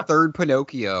the third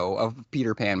Pinocchio of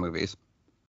Peter Pan movies.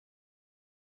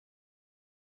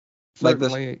 Certainly.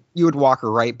 Like this, you would walk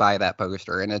right by that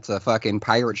poster, and it's a fucking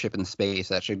pirate ship in space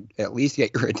that should at least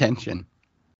get your attention.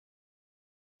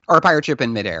 Or a pirate ship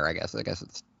in midair, I guess. I guess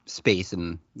it's space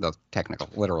in the technical,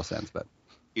 literal sense, but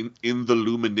in the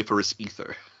luminiferous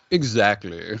ether.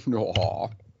 Exactly.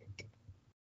 No.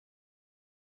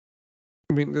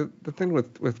 I mean, the thing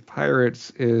with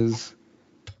pirates is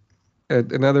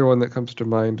another one that comes to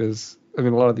mind is, I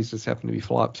mean, a lot of these just happen to be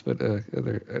flops, but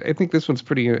I think this one's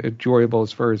pretty enjoyable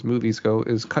as far as movies go,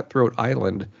 is Cutthroat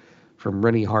Island from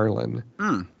Rennie Harlin.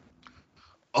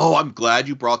 Oh, I'm glad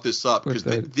you brought this up,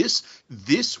 because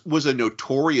this was a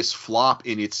notorious flop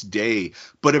in its day,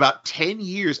 but about 10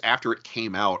 years after it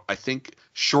came out, I think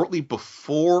shortly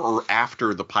before or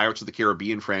after the Pirates of the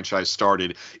Caribbean franchise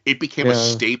started, it became a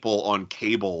staple on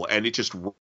cable, and it just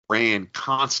ran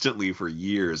constantly for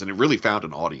years, and it really found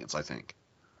an audience, I think.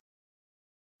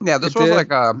 Yeah, this was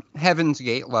like a Heaven's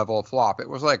Gate level flop. It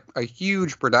was like a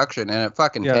huge production, and it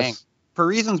fucking tanked. For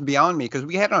reasons beyond me, because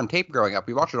we had it on tape growing up.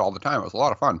 We watched it all the time. It was a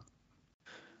lot of fun.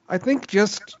 I think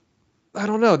I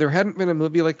don't know. There hadn't been a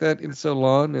movie like that in so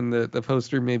long, and the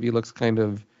poster maybe looks kind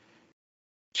of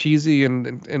cheesy,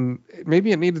 and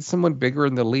maybe it needed someone bigger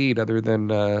in the lead other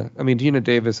than, I mean, Gina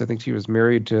Davis, I think she was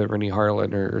married to Rennie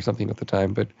Harlin or something at the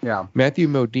time, but Matthew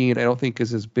Modine, I don't think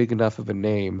is as big enough of a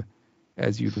name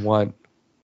as you'd want.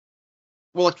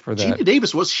 Well, Gina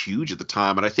Davis was huge at the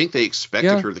time, and I think they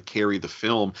expected her to carry the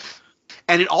film.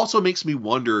 And it also makes me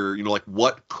wonder, you know, like,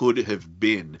 what could have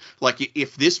been? Like,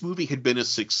 if this movie had been a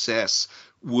success,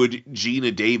 would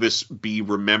Gina Davis be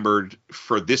remembered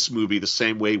for this movie the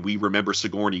same way we remember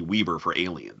Sigourney Weaver for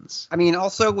Aliens? I mean,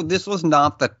 also, this was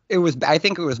not I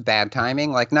think it was bad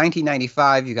timing. Like,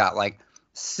 1995, you got, like,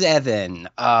 Seven,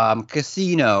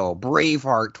 Casino,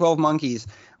 Braveheart, 12 Monkeys.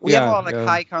 We have a lot of, like,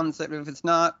 high concept. If it's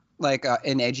not like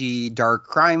an edgy dark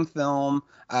crime film,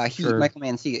 Michael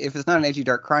Mann-Siegel. If it's not an edgy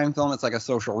dark crime film, it's like a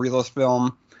social realist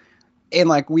film. And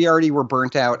like, we already were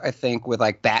burnt out, I think, with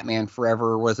like Batman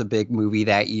Forever was a big movie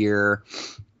that year.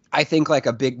 I think like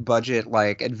a big budget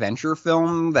like adventure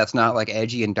film that's not like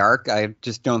edgy and dark, I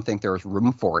just don't think there was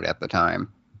room for it at the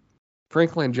time.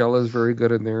 Frank Langella is very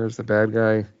good in there as the bad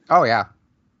guy. Oh yeah.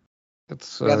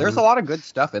 There's a lot of good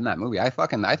stuff in that movie. I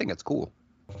think it's cool.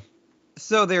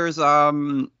 So there's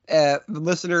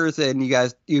listeners, and you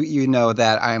guys, you know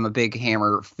that I'm a big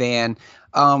Hammer fan.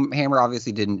 Hammer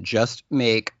obviously didn't just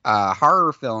make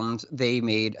horror films; they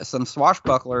made some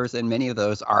swashbucklers, and many of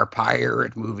those are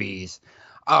pirate movies.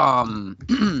 A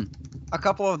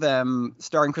couple of them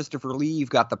starring Christopher Lee. You've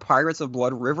got the Pirates of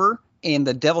Blood River and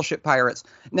the Devil Ship Pirates.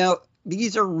 Now,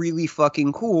 these are really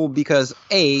fucking cool because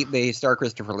A, they star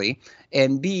Christopher Lee,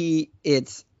 and B,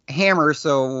 it's Hammer,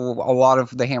 so a lot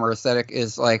of the Hammer aesthetic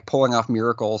is like pulling off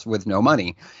miracles with no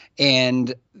money,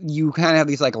 and you kind of have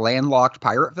these like landlocked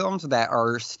pirate films that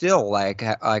are still like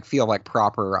feel like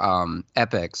proper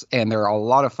epics, and they're a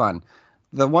lot of fun.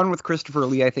 The one with Christopher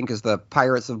Lee, I think, is the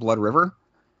Pirates of Blood River,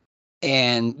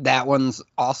 and that one's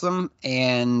awesome.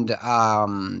 And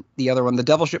the other one, the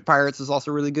Devil Ship Pirates, is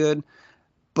also really good.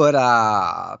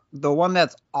 But the one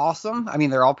that's awesome, I mean,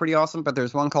 they're all pretty awesome, but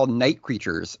there's one called Night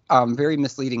Creatures. Very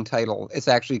misleading title. It's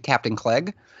actually Captain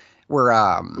Clegg, where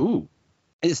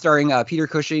it's starring Peter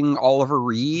Cushing, Oliver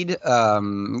Reed,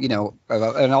 and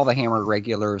all the Hammer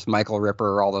regulars, Michael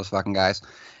Ripper, all those fucking guys.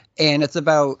 And it's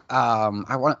about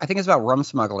I think it's about rum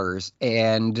smugglers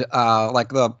and like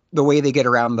the way they get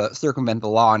around circumvent the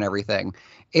law and everything.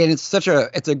 And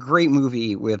it's a great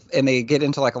movie and they get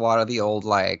into like a lot of the old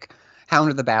like Hound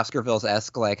of the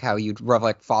Baskervilles-esque, like how you'd rub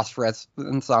like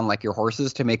phosphorescence on like your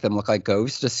horses to make them look like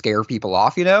ghosts to scare people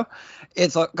off, you know?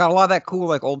 It's got a lot of that cool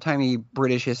like old-timey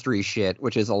British history shit,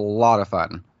 which is a lot of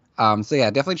fun. So yeah,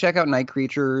 definitely check out Night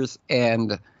Creatures,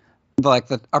 and like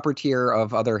the upper tier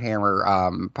of other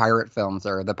Hammer pirate films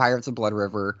are The Pirates of Blood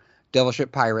River, Devil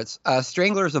Ship Pirates.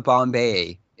 Stranglers of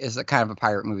Bombay is a kind of a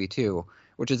pirate movie too,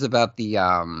 which is about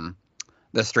the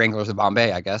Stranglers of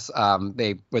Bombay, I guess.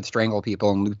 They would strangle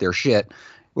people and loot their shit,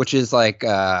 which is like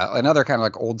another kind of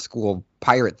like old school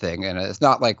pirate thing. And it's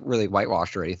not like really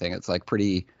whitewashed or anything. It's like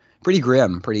pretty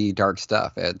grim, pretty dark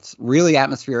stuff. It's really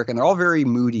atmospheric, and they're all very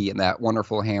moody in that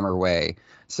wonderful Hammer way.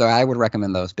 So I would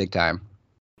recommend those big time.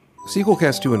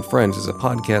 Sequelcast 2 and Friends is a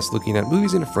podcast looking at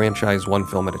movies in a franchise one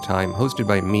film at a time, hosted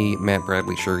by me, Matt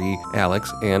Bradley Shurgi,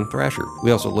 Alex, and Thrasher.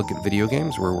 We also look at video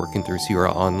games. We're working through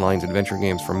Sierra Online's adventure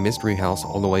games from Mystery House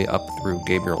all the way up through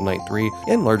Gabriel Knight 3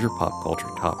 and larger pop culture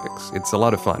topics. It's a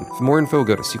lot of fun. For more info,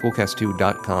 go to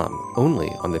sequelcast2.com, only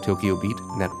on the Tokyo Beat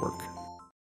Network.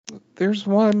 There's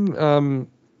one,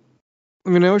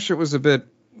 I wish it was a bit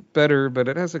better, but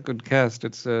it has a good cast.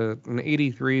 It's an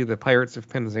 83, The Pirates of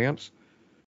Penzance.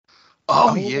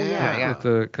 Oh yeah.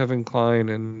 With Kevin Kline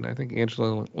and I think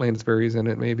Angela Lansbury's in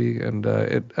it maybe, and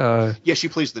yeah, she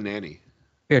plays the nanny.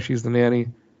 Yeah, she's the nanny.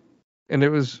 And it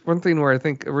was one thing where I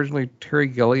think originally Terry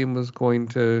Gilliam was going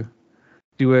to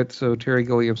do it, so Terry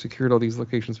Gilliam secured all these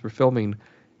locations for filming,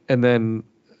 and then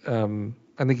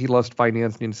I think he lost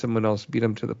financing and someone else beat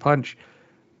him to the punch.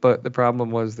 But the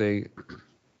problem was they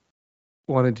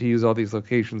wanted to use all these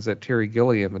locations that Terry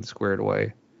Gilliam had squared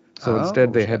away. So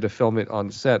instead they had to film it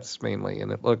on sets mainly,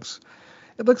 and it looks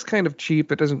kind of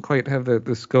cheap. It doesn't quite have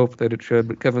the scope that it should,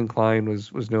 but Kevin Kline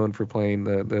was known for playing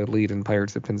the lead in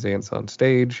Pirates of Penzance on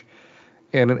stage.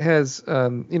 And it has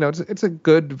it's a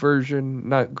good version,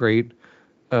 not great,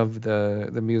 of the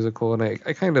musical, and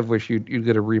I kind of wish you'd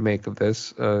get a remake of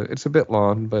this. It's a bit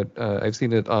long, but I've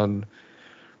seen it on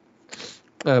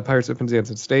Pirates of Penzance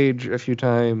on stage a few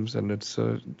times, and it's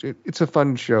a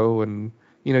fun show. And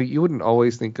you wouldn't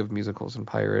always think of musicals and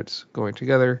pirates going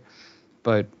together,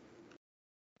 but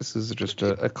this is just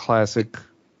a classic.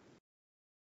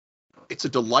 It's a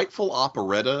delightful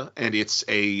operetta, and it's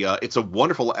a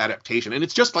wonderful adaptation, and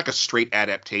it's just like a straight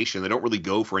adaptation. They don't really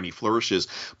go for any flourishes.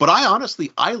 But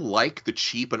I like the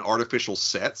cheap and artificial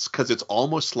sets, because it's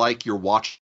almost like you're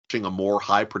watching a more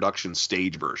high production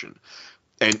stage version,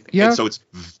 and so it's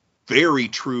very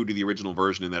true to the original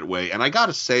version in that way. And I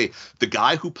gotta say, the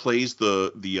guy who plays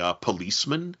the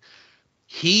policeman,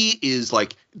 he is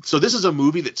like, so this is a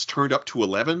movie that's turned up to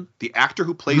 11. The actor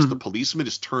who plays the policeman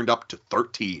is turned up to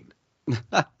 13.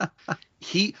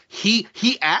 He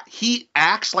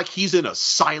acts like he's in a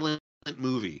silent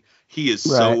movie. He is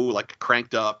so like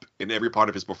cranked up in every part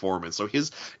of his performance. So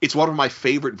it's one of my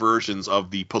favorite versions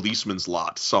of the Policeman's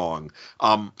Lot song.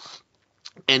 And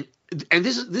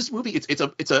this movie,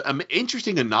 it's an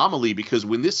interesting anomaly, because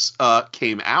when this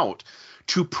came out,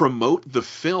 to promote the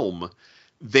film,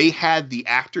 they had the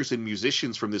actors and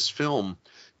musicians from this film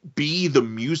be the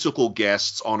musical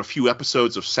guests on a few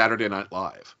episodes of Saturday Night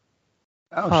Live.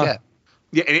 Oh, shit.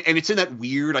 Yeah, and it's in that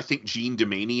weird, I think, Jean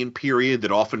Doumanian period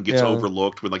that often gets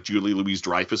overlooked when, like, Julie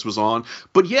Louis-Dreyfus was on.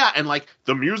 But yeah, and, like,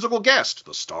 the musical guest,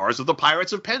 the stars of the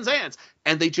Pirates of Penzance,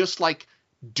 and they just, like,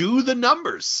 do the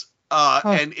numbers.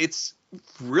 And it's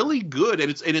really good,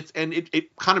 and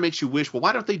it kind of makes you wish, well,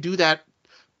 why don't they do that?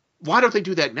 Why don't they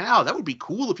do that now? That would be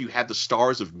cool if you had the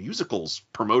stars of musicals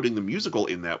promoting the musical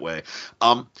in that way.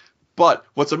 But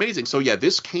what's amazing, so yeah,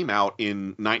 this came out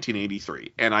in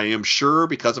 1983, and I am sure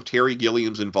because of Terry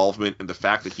Gilliam's involvement and the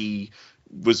fact that he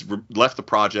left the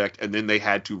project, and then they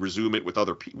had to resume it with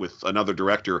another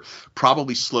director,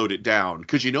 probably slowed it down.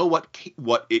 Because you know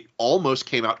what it almost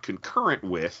came out concurrent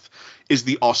with is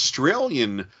the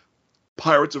Australian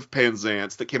Pirates of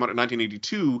Penzance that came out in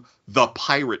 1982, the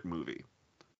pirate movie.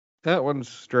 That one's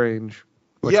strange.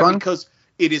 Which one? Because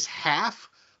it is half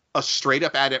a straight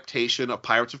up adaptation of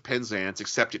Pirates of Penzance,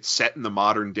 except it's set in the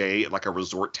modern day at like a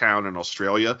resort town in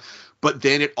Australia. But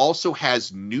then it also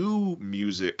has new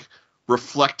music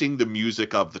reflecting the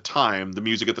music of the time, the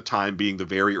music at the time being the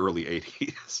very early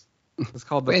 80s. It's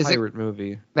called The Pirate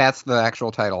Movie. That's the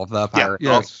actual title, The Pirate.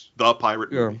 Yeah, yes. The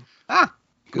Pirate Movie.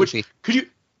 Goofy.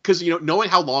 Because, knowing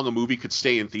how long a movie could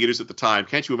stay in theaters at the time,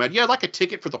 can't you imagine? Yeah, like a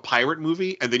ticket for the pirate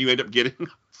movie, and then you end up getting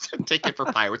a ticket for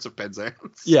Pirates of Penzance.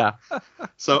 Yeah.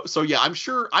 So yeah, I'm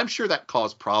sure that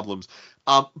caused problems.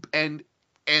 And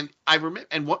I remember,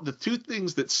 and what the two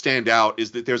things that stand out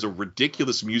is that there's a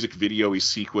ridiculous music video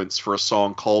sequence for a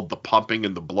song called "The Pumping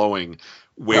and the Blowing,"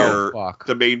 where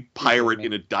the main pirate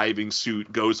in a diving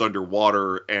suit goes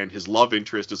underwater and his love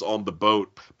interest is on the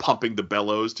boat pumping the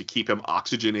bellows to keep him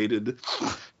oxygenated.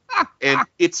 And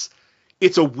it's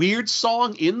a weird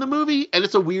song in the movie, and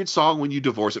it's a weird song when you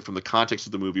divorce it from the context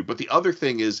of the movie. But the other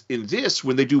thing is, in this,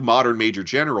 when they do Modern Major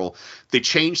General, they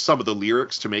change some of the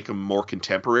lyrics to make them more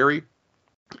contemporary.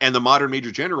 And the Modern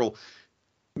Major General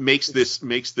makes this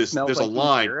there's like a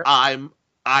line,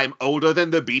 I'm older than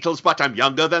the Beatles, but I'm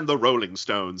younger than the Rolling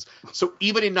Stones. So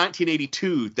even in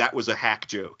 1982, that was a hack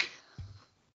joke.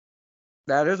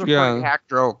 That is a pretty hack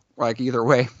joke, like either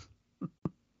way.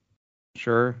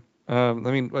 Sure. I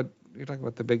mean, what you're talking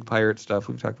about the big pirate stuff.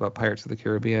 We've talked about Pirates of the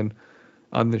Caribbean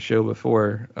on the show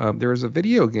before. There was a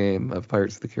video game of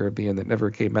Pirates of the Caribbean that never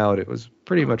came out. It was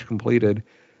pretty much completed.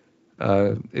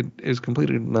 It is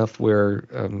completed enough where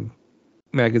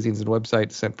magazines and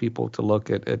websites sent people to look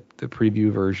at the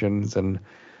preview versions, and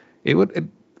it would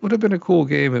have been a cool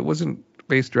game. It wasn't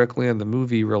based directly on the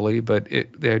movie really, but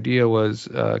the idea was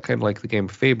kind of like the game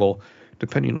Fable.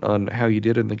 Depending on how you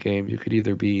did in the game, you could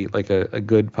either be like a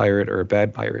good pirate or a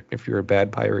bad pirate. If you're a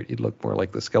bad pirate, you'd look more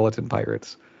like the skeleton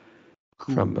pirates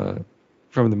from the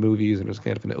movies, and it was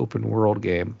kind of an open world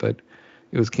game, but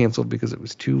it was canceled because it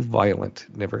was too violent.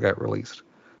 It never got released.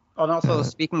 Oh, and also,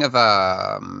 speaking of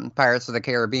Pirates of the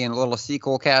Caribbean, a little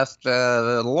sequel cast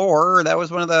lore, that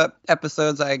was one of the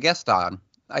episodes I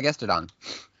guested on.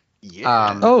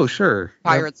 Yeah. Oh, sure.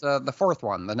 Pirates, the fourth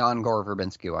one, the non-Gore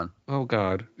Verbinski one. Oh,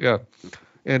 God. Yeah.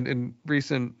 And in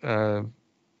recent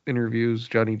interviews,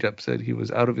 Johnny Depp said he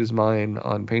was out of his mind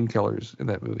on painkillers in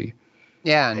that movie.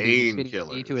 Yeah, and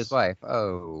painkillers to his wife.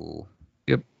 Oh.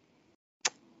 Yep.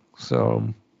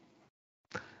 So,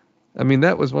 I mean,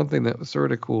 that was one thing that was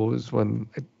sort of cool is when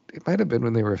it might have been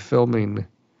when they were filming.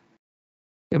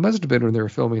 It must have been when they were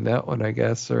filming that one, I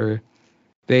guess, or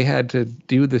they had to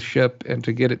do the ship, and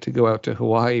to get it to go out to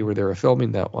Hawaii where they were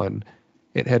filming that one,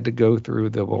 it had to go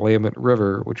through the Willamette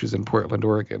River, which is in Portland,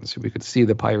 Oregon, so we could see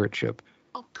the pirate ship.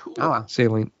 Oh, cool!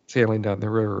 Sailing down the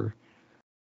river.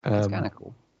 That's kind of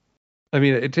cool. I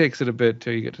mean, it takes it a bit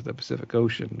till you get to the Pacific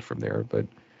Ocean from there, but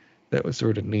that was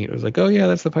sort of neat. It was like, oh yeah,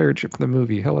 that's the pirate ship from the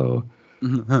movie. Hello.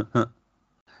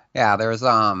 Yeah, there was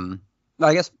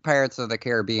I guess Pirates of the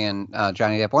Caribbean,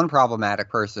 Johnny Depp, one problematic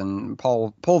person,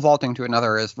 pole vaulting to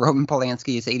another, is Roman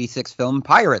Polanski's 86 film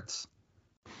Pirates.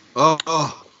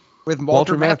 Oh. With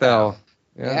Walter Matthau.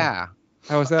 Yeah.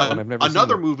 How was that one? I've never seen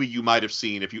another it. Movie you might have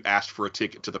seen if you asked for a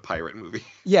ticket to the pirate movie.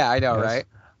 Yeah, I know, yes. Right?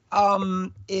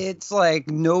 It's like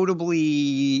noted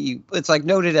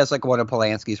as like one of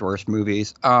Polanski's worst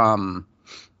movies.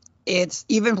 It's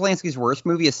even Polanski's worst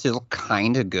movie is still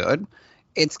kind of good.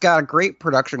 It's got a great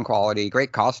production quality,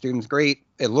 great costumes,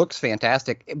 it looks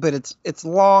fantastic, but it's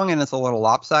long and it's a little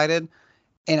lopsided.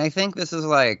 And I think this is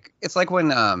like, it's like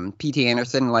when P.T.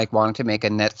 Anderson like wanted to make a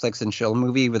Netflix and chill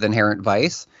movie with Inherent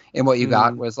Vice, and what you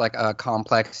got was like a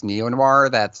complex neo-noir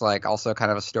that's like also kind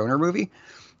of a stoner movie.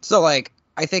 So like,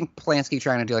 I think Polanski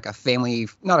trying to do like a family,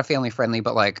 not a family friendly,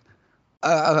 but like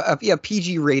a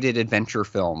PG rated adventure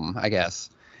film, I guess.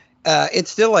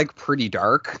 It's still like pretty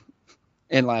dark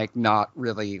and like not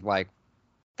really like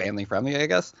family friendly, I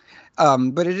guess.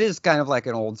 But it is kind of like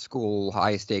an old school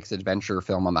high stakes adventure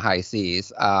film on the high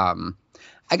seas.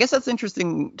 I guess that's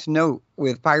interesting to note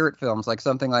with pirate films, like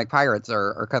something like Pirates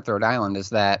or Cutthroat Island, is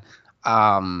that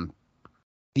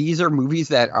these are movies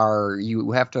that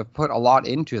you have to put a lot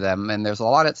into them, and there's a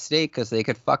lot at stake because they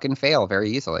could fucking fail very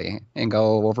easily and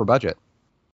go over budget.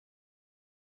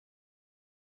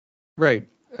 Right.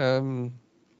 One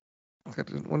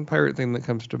pirate thing that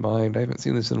comes to mind, I haven't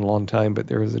seen this in a long time, but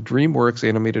there was a DreamWorks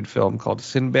animated film called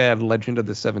Sinbad Legend of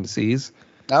the Seven Seas.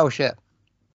 Oh, shit.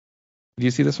 Did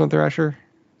you see this one, Thrasher?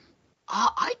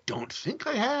 I don't think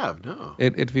I have, no.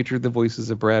 It featured the voices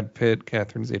of Brad Pitt,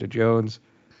 Catherine Zeta-Jones.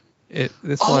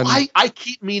 I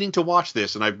keep meaning to watch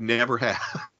this, and I've never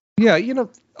have. Yeah,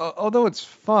 although it's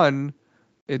fun,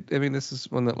 this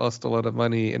is one that lost a lot of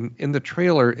money. And in the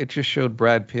trailer, it just showed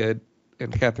Brad Pitt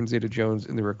and Catherine Zeta-Jones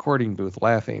in the recording booth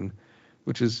laughing,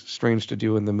 which is strange to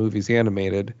do in the movies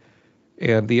animated.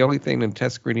 And the only thing in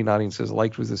test screening audiences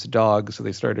liked was this dog, so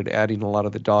they started adding a lot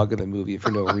of the dog in the movie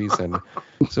for no reason.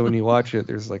 So when you watch it,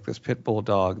 there's like this pit bull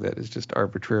dog that is just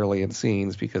arbitrarily in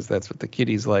scenes because that's what the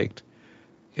kiddies liked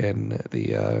in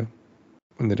the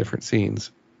different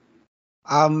scenes.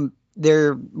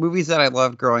 They're movies that I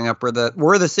loved growing up were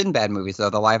the Sinbad movies, though,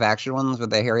 the live action ones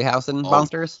with the Harryhausen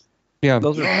monsters. Yeah.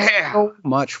 Those are so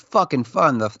much fucking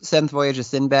fun. The Seventh Voyage of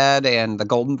Sinbad and the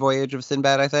Golden Voyage of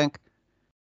Sinbad, I think.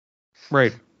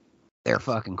 Right. They're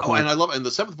fucking cool. Oh, and I love, and the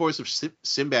seventh voice of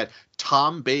Sinbad,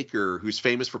 Tom Baker, who's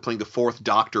famous for playing the Fourth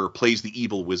Doctor, plays the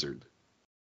evil wizard.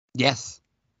 Yes.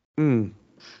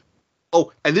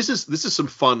 Oh, and this is some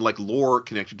fun like lore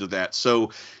connected to that.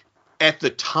 So at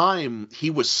the time, he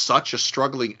was such a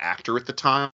struggling actor at the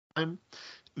time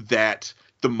that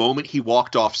the moment he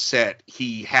walked off set,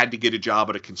 he had to get a job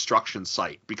at a construction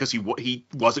site because he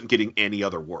wasn't getting any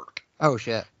other work. Oh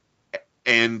shit.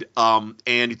 And I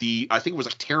think it was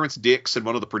like Terrence Dicks and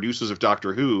one of the producers of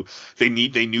Doctor Who, they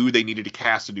knew they needed to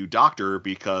cast a new Doctor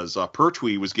because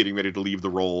Pertwee was getting ready to leave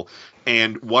the role,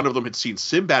 and one of them had seen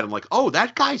Sinbad and like, oh,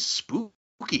 that guy's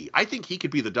spooky. I think he could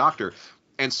be the Doctor.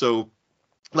 And so,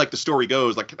 like the story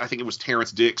goes, like I think it was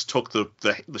Terrence Dicks took the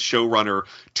showrunner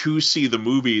to see the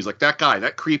movies, like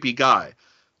that creepy guy.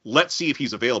 Let's see if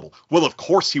he's available. Well, of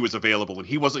course he was available, and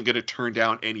he wasn't going to turn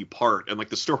down any part. And like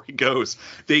the story goes,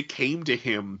 they came to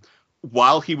him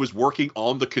while he was working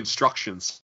on the construction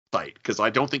site, because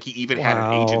I don't think he even had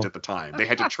an agent at the time. They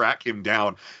had to track him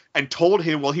down and told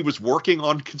him while he was working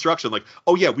on construction, like,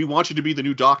 oh yeah, we want you to be the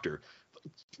new Doctor.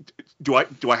 Do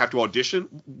I have to audition?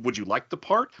 Would you like the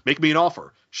part? Make me an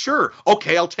offer. Sure.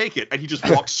 Okay, I'll take it. And he just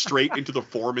walks straight into the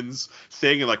foreman's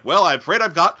thing and like, well, I'm afraid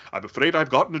I've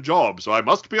gotten a job, so I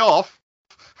must be off.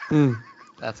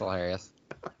 That's hilarious.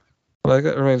 Well,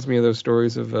 that reminds me of those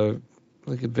stories of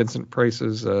like Vincent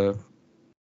Price's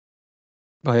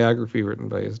biography written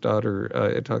by his daughter.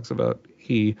 It talks about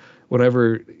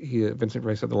whenever Vincent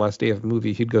Price had the last day of the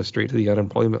movie, he'd go straight to the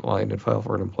unemployment line and file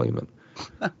for unemployment.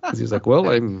 Because he's like, well,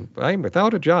 I'm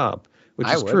without a job, which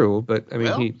is true. But I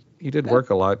mean, he did work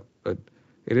a lot, but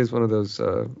it is one of those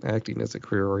acting as a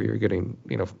career where you're getting,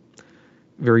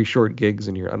 very short gigs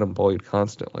and you're unemployed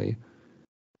constantly.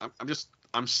 I'm just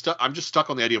stuck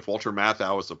on the idea of Walter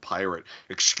Matthau as a pirate.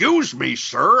 Excuse me,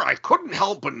 sir, I couldn't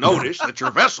help but notice that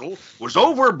your vessel was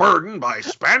overburdened by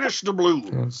Spanish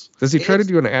doubloons. Yeah. Does he try to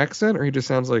do an accent, or he just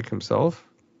sounds like himself?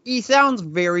 He sounds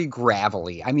very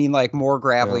gravelly. I mean, like more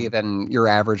gravelly than your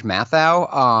average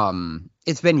Matthau.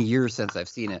 It's been years since I've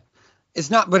seen it. It's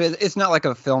not like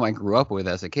a film I grew up with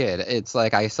as a kid. It's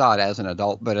like I saw it as an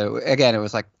adult, but it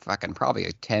was like fucking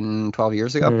probably 10, 12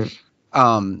 years ago.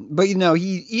 But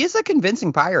he is a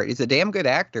convincing pirate. He's a damn good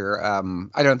actor.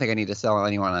 I don't think I need to sell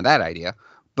anyone on that idea,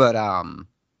 but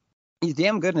he's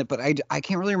damn good in it. But I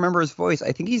can't really remember his voice.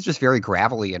 I think he's just very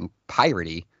gravelly and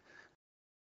piratey.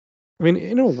 I mean,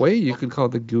 in a way, you could call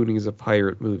The Goonies a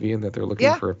pirate movie, in that they're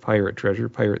looking for a pirate treasure,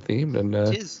 pirate themed, and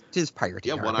tis piratey.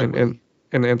 Yeah,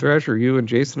 and Thrasher, you and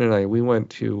Jason and I, we went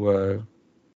to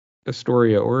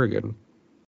Astoria, Oregon.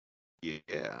 Yeah.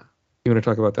 You want to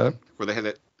talk about that? Where they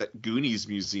had that Goonies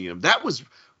museum. That was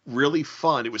really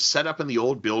fun. It was set up in the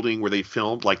old building where they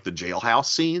filmed like the jailhouse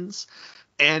scenes,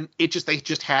 and they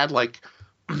just had like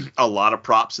a lot of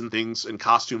props and things and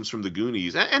costumes from the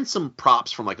Goonies and some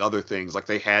props from like other things. Like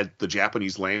they had the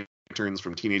Japanese lanterns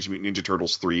from Teenage Mutant Ninja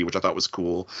Turtles 3, which I thought was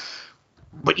cool.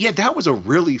 But yeah, that was a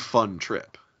really fun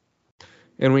trip.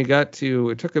 And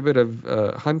it took a bit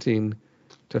of hunting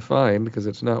to find, because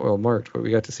it's not well marked, but we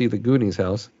got to see the Goonies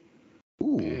house.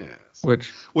 Ooh. Yes.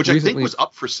 Which I think was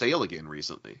up for sale again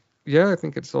recently. Yeah, I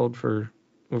think it sold for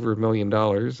over $1 million,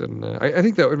 and I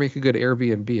think that would make a good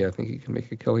Airbnb. I think you can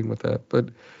make a killing with that. But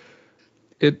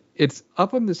it's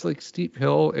up on this like steep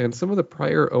hill, and some of the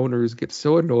prior owners get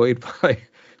so annoyed by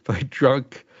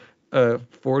drunk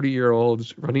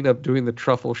 40-year-olds running up doing the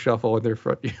truffle shuffle in their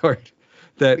front yard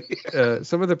that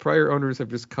some of the prior owners have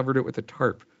just covered it with a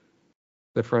tarp,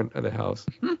 the front of the house,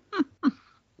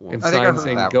 and signs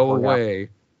saying "Go away."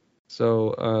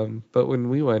 So, but when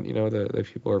we went, the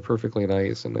people are perfectly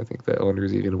nice, and I think the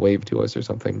owners even waved to us or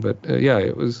something. But yeah,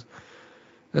 it was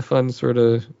a fun sort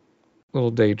of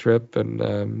little day trip,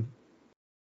 and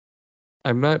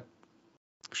I'm not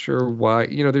sure why.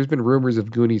 There's been rumors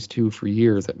of Goonies 2 for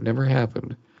years that never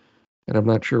happened, and I'm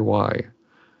not sure why.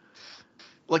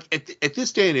 Like at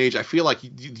this day and age, I feel like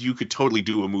you could totally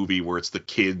do a movie where it's the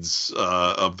kids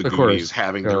of the Goonies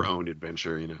having their own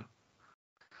adventure,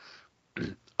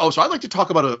 Oh, so I'd like to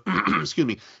talk about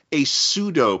a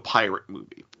pseudo pirate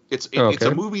movie. It's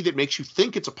a movie that makes you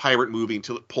think it's a pirate movie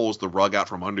until it pulls the rug out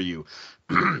from under you.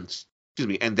 Excuse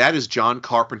me, and that is John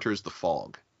Carpenter's The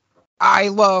Fog. I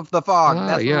love The Fog.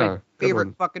 That's one of my favorite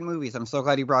one. Fucking movies. I'm so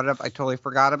glad you brought it up. I totally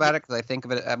forgot about it because I think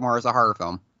of it more as a horror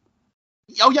film.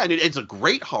 Oh yeah, and it's a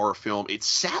great horror film. It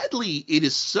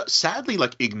is sadly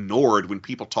like ignored when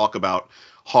people talk about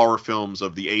horror films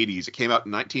of the 80s. It came out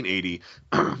in 1980,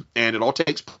 and it all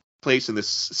takes place in this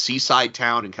seaside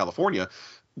town in California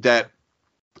that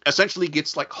essentially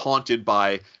gets like haunted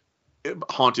by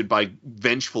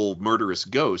vengeful, murderous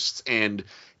ghosts. And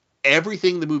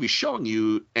everything the movie's showing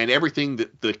you and everything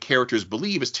that the characters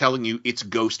believe is telling you it's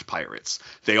ghost pirates.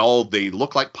 They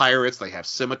look like pirates. They have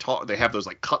scimitar. They have those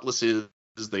like cutlasses.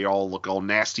 They all look all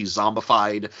nasty,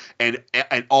 zombified, and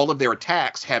all of their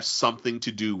attacks have something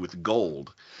to do with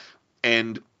gold.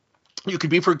 And you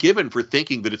can be forgiven for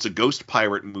thinking that it's a ghost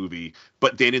pirate movie,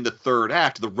 but then in the third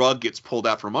act, the rug gets pulled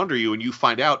out from under you, and you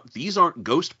find out these aren't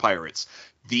ghost pirates.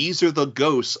 These are the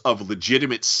ghosts of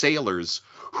legitimate sailors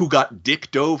who got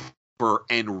dicked over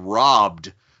and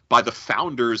robbed by the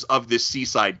founders of this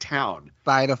seaside town.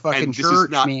 By the fucking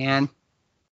church, man.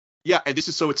 Yeah, and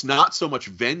it's not so much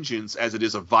vengeance as it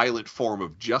is a violent form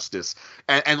of justice.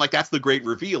 And like, that's the great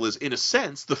reveal, is in a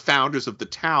sense, the founders of the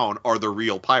town are the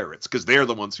real pirates, because they're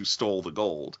the ones who stole the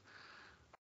gold.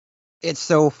 It's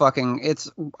so fucking,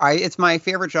 it's my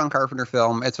favorite John Carpenter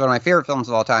film. It's one of my favorite films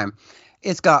of all time.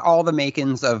 It's got all the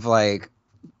makings of like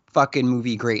fucking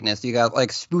movie greatness. You got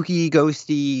like spooky,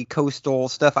 ghosty, coastal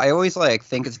stuff. I always like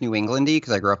think it's New Englandy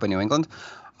because I grew up in New England.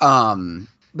 But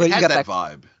it has that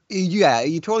vibe. Yeah,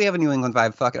 you totally have a New England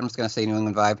vibe. Fuck it, I'm just gonna say New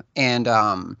England vibe.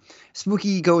 And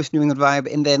spooky ghost New England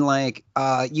vibe. And then like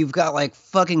you've got like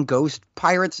fucking ghost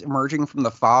pirates emerging from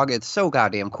the fog. It's so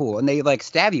goddamn cool. And they like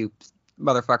stab you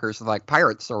motherfuckers with like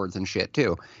pirate swords and shit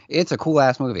too. It's a cool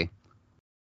ass movie.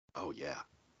 Oh yeah.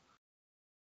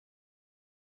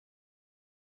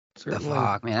 Certainly. The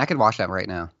fuck, man, I could watch that right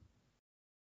now.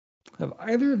 Have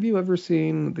either of you ever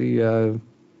seen the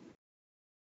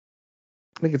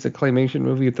I think it's a claymation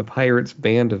movie, The Pirates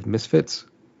Band of Misfits?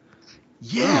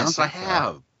 Yes, I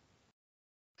have.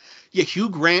 Yeah, Hugh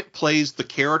Grant plays the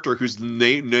character who's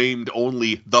named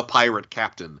only the Pirate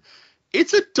Captain.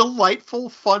 It's a delightful,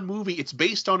 fun movie. It's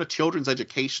based on a children's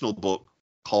educational book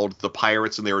called The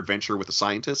Pirates and Their Adventure with the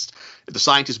Scientist. The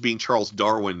scientist being Charles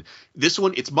Darwin. This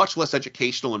one, it's much less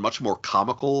educational and much more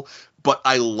comical, but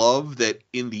I love that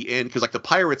in the end, because like the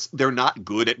pirates, they're not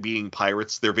good at being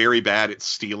pirates. They're very bad at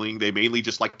stealing. They mainly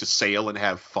just like to sail and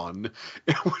have fun,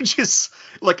 which is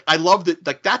like, I love that.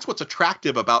 Like, that's what's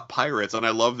attractive about pirates. And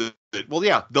I love that, well,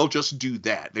 yeah, they'll just do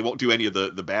that. They won't do any of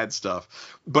the bad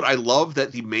stuff. But I love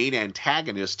that the main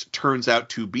antagonist turns out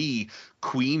to be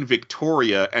Queen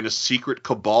Victoria and a secret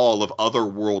cabal of other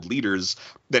world leaders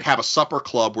that have a supper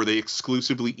club where they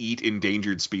exclusively eat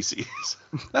endangered species.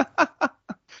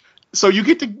 So you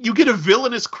get a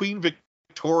villainous Queen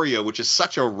Victoria, which is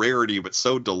such a rarity but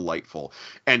so delightful.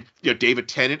 And David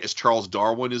Tennant as Charles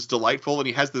Darwin is delightful, and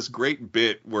he has this great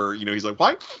bit where he's like,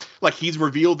 why? Like, he's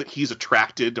revealed that he's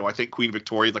attracted to, I think, Queen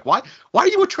Victoria. Like, why are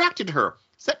you attracted to her?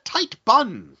 It's that tight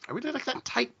bun. I really like that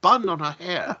tight bun on her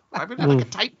hair. I really like a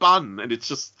tight bun, and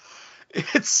it's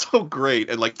so great.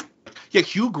 And like, yeah,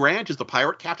 Hugh Grant is the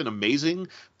pirate captain, amazing.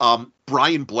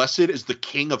 Brian Blessed is the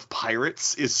king of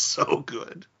pirates, is so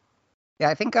good. Yeah,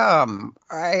 I think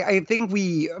I think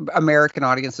we American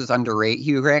audiences underrate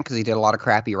Hugh Grant because he did a lot of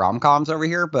crappy rom-coms over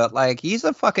here, but like he's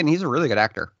a really good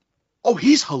actor. Oh,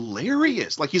 he's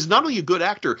hilarious. Like, he's not only a good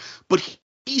actor, but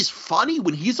he's funny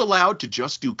when he's allowed to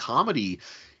just do comedy.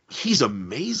 He's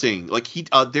amazing. Like,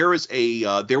 there was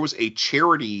a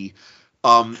charity.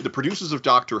 The producers of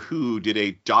Doctor Who did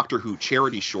a Doctor Who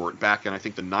charity short back in, I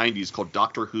think, the 90s called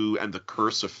Doctor Who and the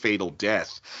Curse of Fatal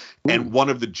Death. Ooh. And one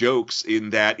of the jokes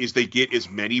in that is they get as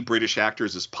many British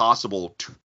actors as possible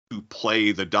to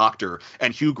play the Doctor.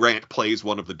 And Hugh Grant plays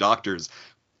one of the Doctors.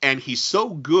 And he's so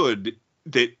good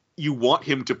that you want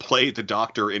him to play the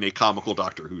Doctor in a comical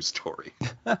Doctor Who story.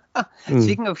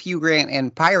 Speaking of Hugh Grant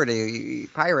and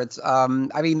pirates, I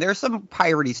mean, there's some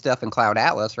piratey stuff in Cloud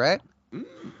Atlas, right? Mm.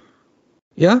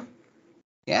 Yeah.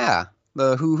 Yeah.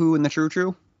 The Who and the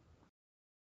True.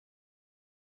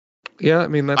 Yeah, I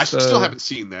mean, that's... I still haven't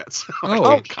seen that. So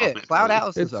shit. Cloud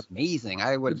Atlas is amazing.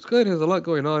 It's good. It has a lot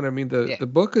going on. I mean, the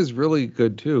book is really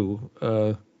good, too.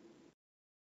 The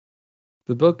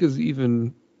book is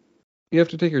even... You have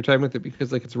to take your time with it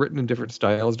because, like, it's written in different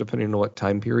styles depending on what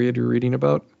time period you're reading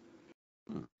about.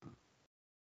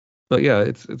 But yeah,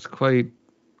 it's quite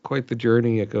the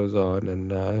journey it goes on,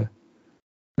 and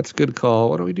that's a good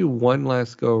call. Why don't we do one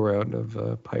last go around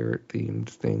of pirate themed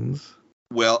things?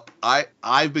 Well,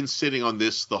 I've been sitting on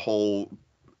this the whole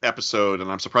episode, and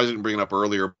I'm surprised I didn't bring it up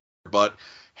earlier, but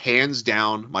hands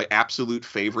down, my absolute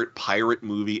favorite pirate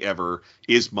movie ever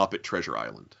is Muppet Treasure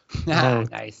Island.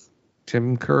 Nice.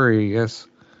 Tim Curry, yes.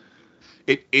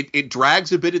 It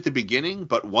drags a bit at the beginning,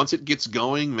 but once it gets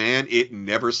going, man, it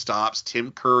never stops.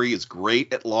 Tim Curry is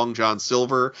great at Long John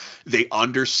Silver. They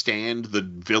understand the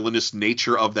villainous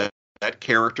nature of that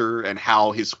character and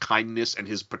how his kindness and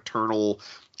his paternal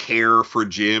care for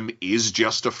Jim is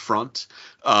just a front.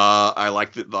 I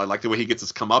like the way he gets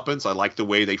his comeuppance. I like the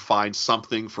way they find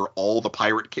something for all the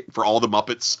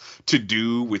Muppets to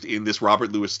do within this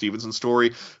Robert Louis Stevenson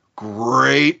story.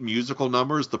 Great musical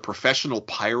numbers. The Professional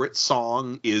Pirate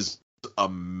song is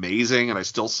amazing, and I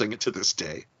still sing it to this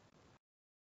day.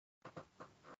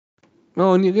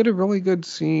 Oh, and you get a really good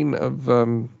scene of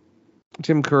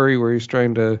Tim Curry where he's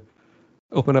trying to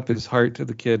open up his heart to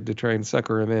the kid to try and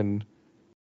sucker him in.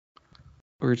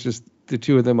 Where it's just the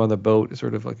two of them on the boat,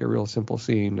 sort of like a real simple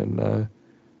scene, and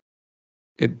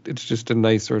it's just a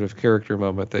nice sort of character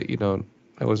moment that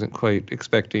I wasn't quite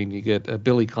expecting. You get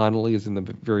Billy Connolly is in the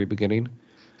very beginning.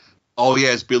 Oh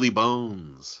yeah, it's Billy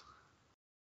Bones.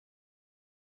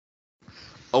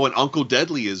 Oh, and Uncle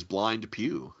Deadly is Blind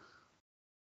Pew.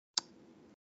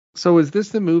 So is this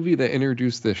the movie that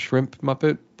introduced the shrimp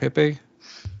Muppet, Pepe?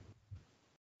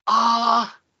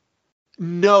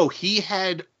 No, he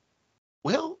had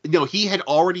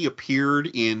already appeared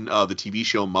in the TV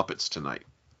show Muppets Tonight.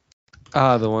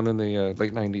 The one in the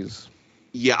late 90s.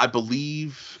 Yeah, I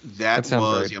believe that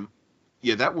was... Right.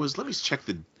 Yeah, that was... Let me check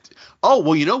the... Oh,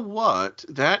 well, you know what?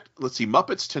 Let's see,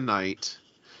 Muppets Tonight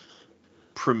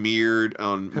premiered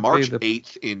on March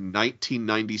 8th in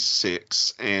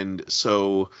 1996, and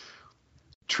so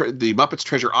the Muppets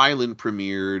Treasure Island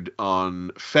premiered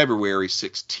on February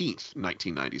 16th,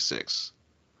 1996.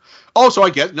 Oh, so I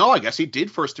guess he did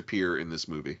first appear in this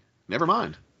movie. Never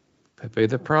mind. Pepe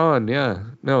the Prawn, yeah.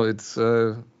 No, it's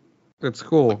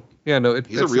cool. Yeah, no,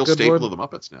 he's a real staple of the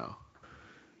Muppets now.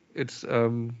 It's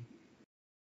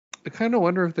I kind of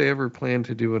wonder if they ever plan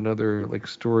to do another like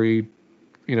story,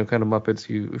 kind of Muppets.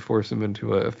 You force them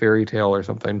into a fairy tale or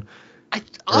something.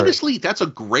 Honestly, that's a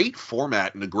great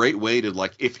format and a great way to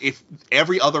like. If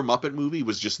every other Muppet movie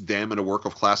was just them in a work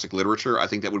of classic literature, I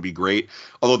think that would be great.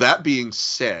 Although that being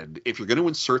said, if you're going to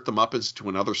insert the Muppets to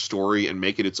another story and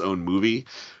make it its own movie,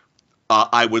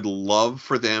 I would love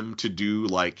for them to do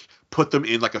like put them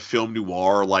in like a film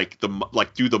noir,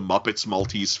 do the Muppets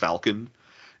Maltese Falcon.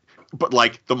 But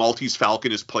like the Maltese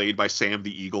Falcon is played by Sam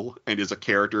the Eagle and is a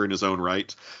character in his own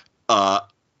right.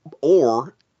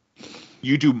 Or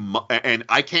you do, and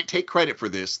I can't take credit for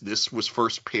this. This was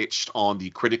first pitched on the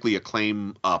critically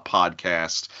acclaimed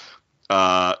podcast.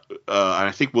 And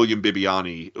I think William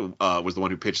Bibiani was the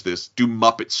one who pitched this. Do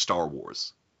Muppet Star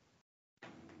Wars.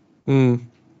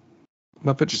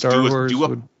 Muppet Just Star Wars. Do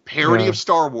a parody of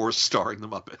Star Wars starring the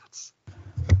Muppets.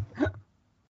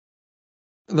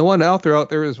 The one out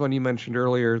there is one you mentioned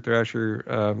earlier, Thrasher.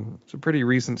 It's a pretty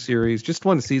recent series, just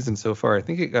one season so far. I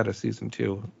think it got a season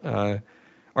 2.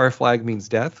 Our Flag Means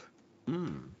Death.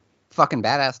 Fucking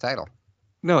badass title.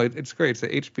 No, it's great. It's a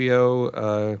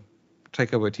HBO,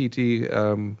 Taika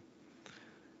Waititi,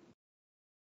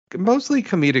 mostly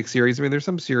comedic series. I mean, there's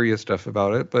some serious stuff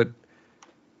about it, but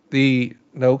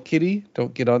no, kitty,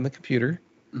 don't get on the computer.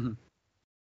 Mm-hmm.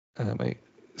 My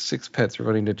 6 pets are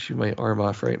running to chew my arm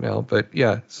off right now. But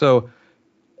yeah, so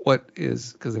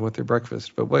because they want their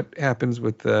breakfast, but what happens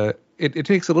with it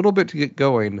takes a little bit to get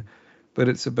going, but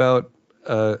it's about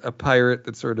a pirate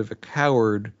that's sort of a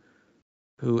coward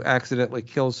who accidentally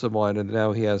kills someone, and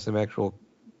now he has some actual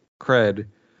cred.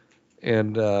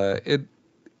 And it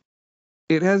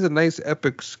has a nice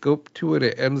epic scope to it.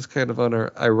 It ends kind of on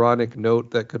an ironic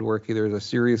note that could work either as a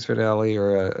series finale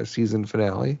or a season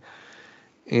finale.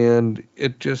 And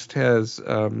it just has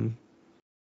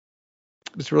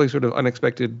this really sort of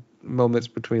unexpected moments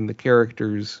between the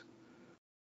characters.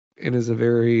 It is a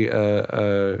very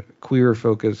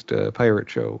queer-focused pirate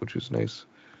show, which is nice.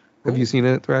 Have you seen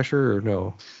it, Thrasher, or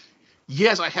no?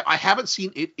 Yes, I haven't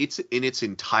seen it. It's in its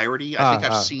entirety. I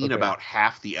think I've seen about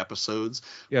half the episodes,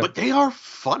 but they are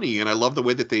funny, and I love the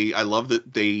way that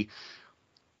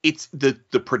it's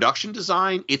the production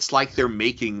design. It's like they're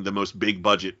making the most big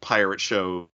budget pirate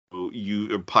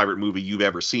pirate movie you've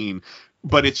ever seen.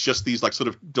 But it's just these like sort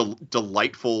of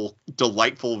delightful,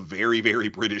 very, very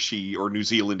Britishy or New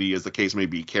Zealandy, as the case may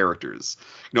be, characters.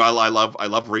 I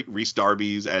love Rhys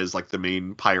Darby's as like the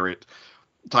main pirate.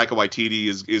 Taika Waititi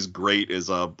is great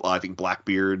as I think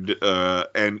Blackbeard,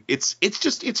 and it's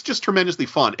just tremendously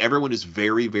fun. Everyone is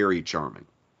very, very charming.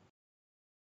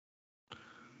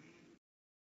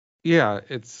 Yeah,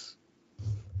 it's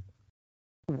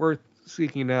worth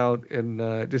seeking out,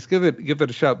 and just give it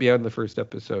a shot beyond the first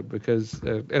episode, because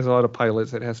as a lot of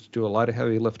pilots, it has to do a lot of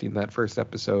heavy lifting that first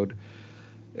episode.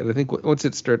 And I think once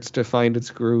it starts to find its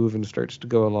groove and starts to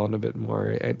go along a bit more,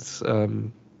 it's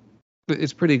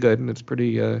pretty good, and it's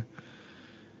pretty.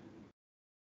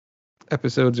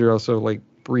 Episodes are also like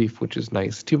brief, which is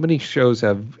nice. Too many shows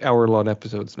have hour-long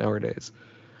episodes nowadays.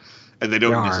 and they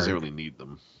don't Yarn. necessarily need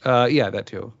them. Yeah, that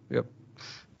too. Yep.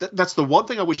 That's the one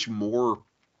thing I wish more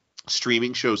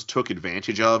streaming shows took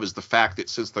advantage of, is the fact that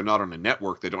since they're not on a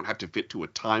network, they don't have to fit to a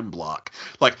time block.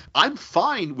 Like, I'm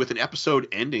fine with an episode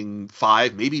ending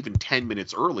 5, maybe even 10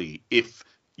 minutes early if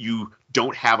you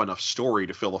don't have enough story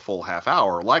to fill a full half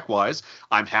hour. Likewise,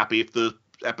 I'm happy if the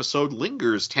episode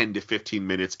lingers 10 to 15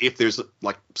 minutes if there's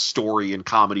like story and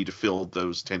comedy to fill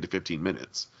those 10 to 15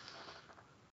 minutes.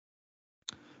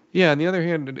 Yeah, on the other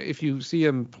hand, if you see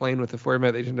them playing with the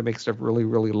format, they tend to make stuff really,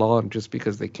 really long just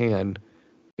because they can.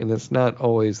 And that's not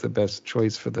always the best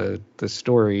choice for the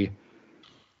story.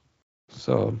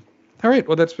 So, all right.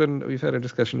 Well, we've had a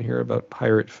discussion here about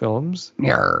pirate films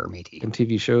matey. and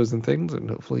TV shows and things, and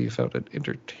hopefully you found it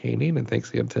entertaining. And thanks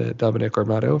again to Dominic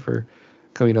Armato for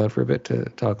coming on for a bit to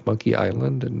talk Monkey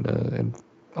Island and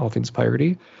all things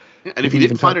piratey. And if you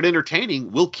didn't find it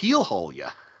entertaining, we'll keelhaul you.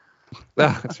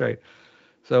 That's right.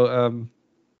 So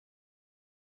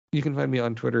you can find me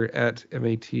on Twitter at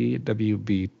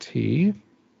MATWBT.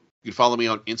 You can follow me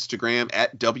on Instagram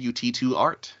at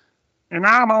WT2Art. And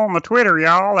I'm on the Twitter,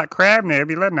 y'all, at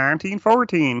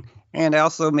CrabNebula1914. And I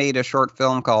also made a short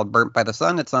film called Burnt by the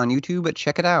Sun. It's on YouTube, but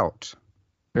check it out.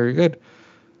 Very good.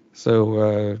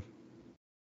 So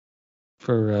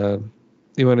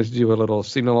you wanted to do a little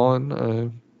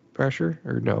sing-along, Pressure,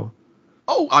 or no?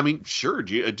 Oh, I mean, sure.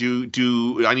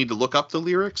 Do I need to look up the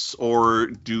lyrics, or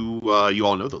do you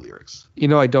all know the lyrics?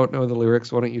 I don't know the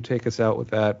lyrics. Why don't you take us out with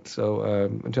that? So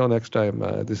until next time,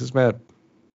 this is Matt.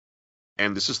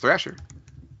 And this is Thrasher.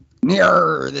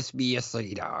 This be a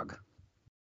silly dog.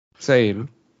 Saying,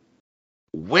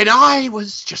 when I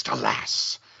was just a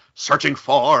lass, searching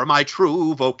for my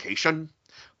true vocation,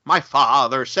 my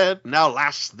father said, now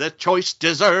lass, the choice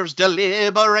deserves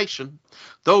deliberation.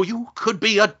 Though you could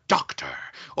be a doctor,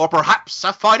 or perhaps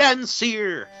a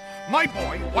financier, my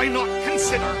boy, why not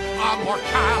consider a more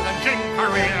challenging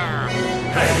career?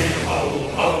 Hey ho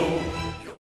ho!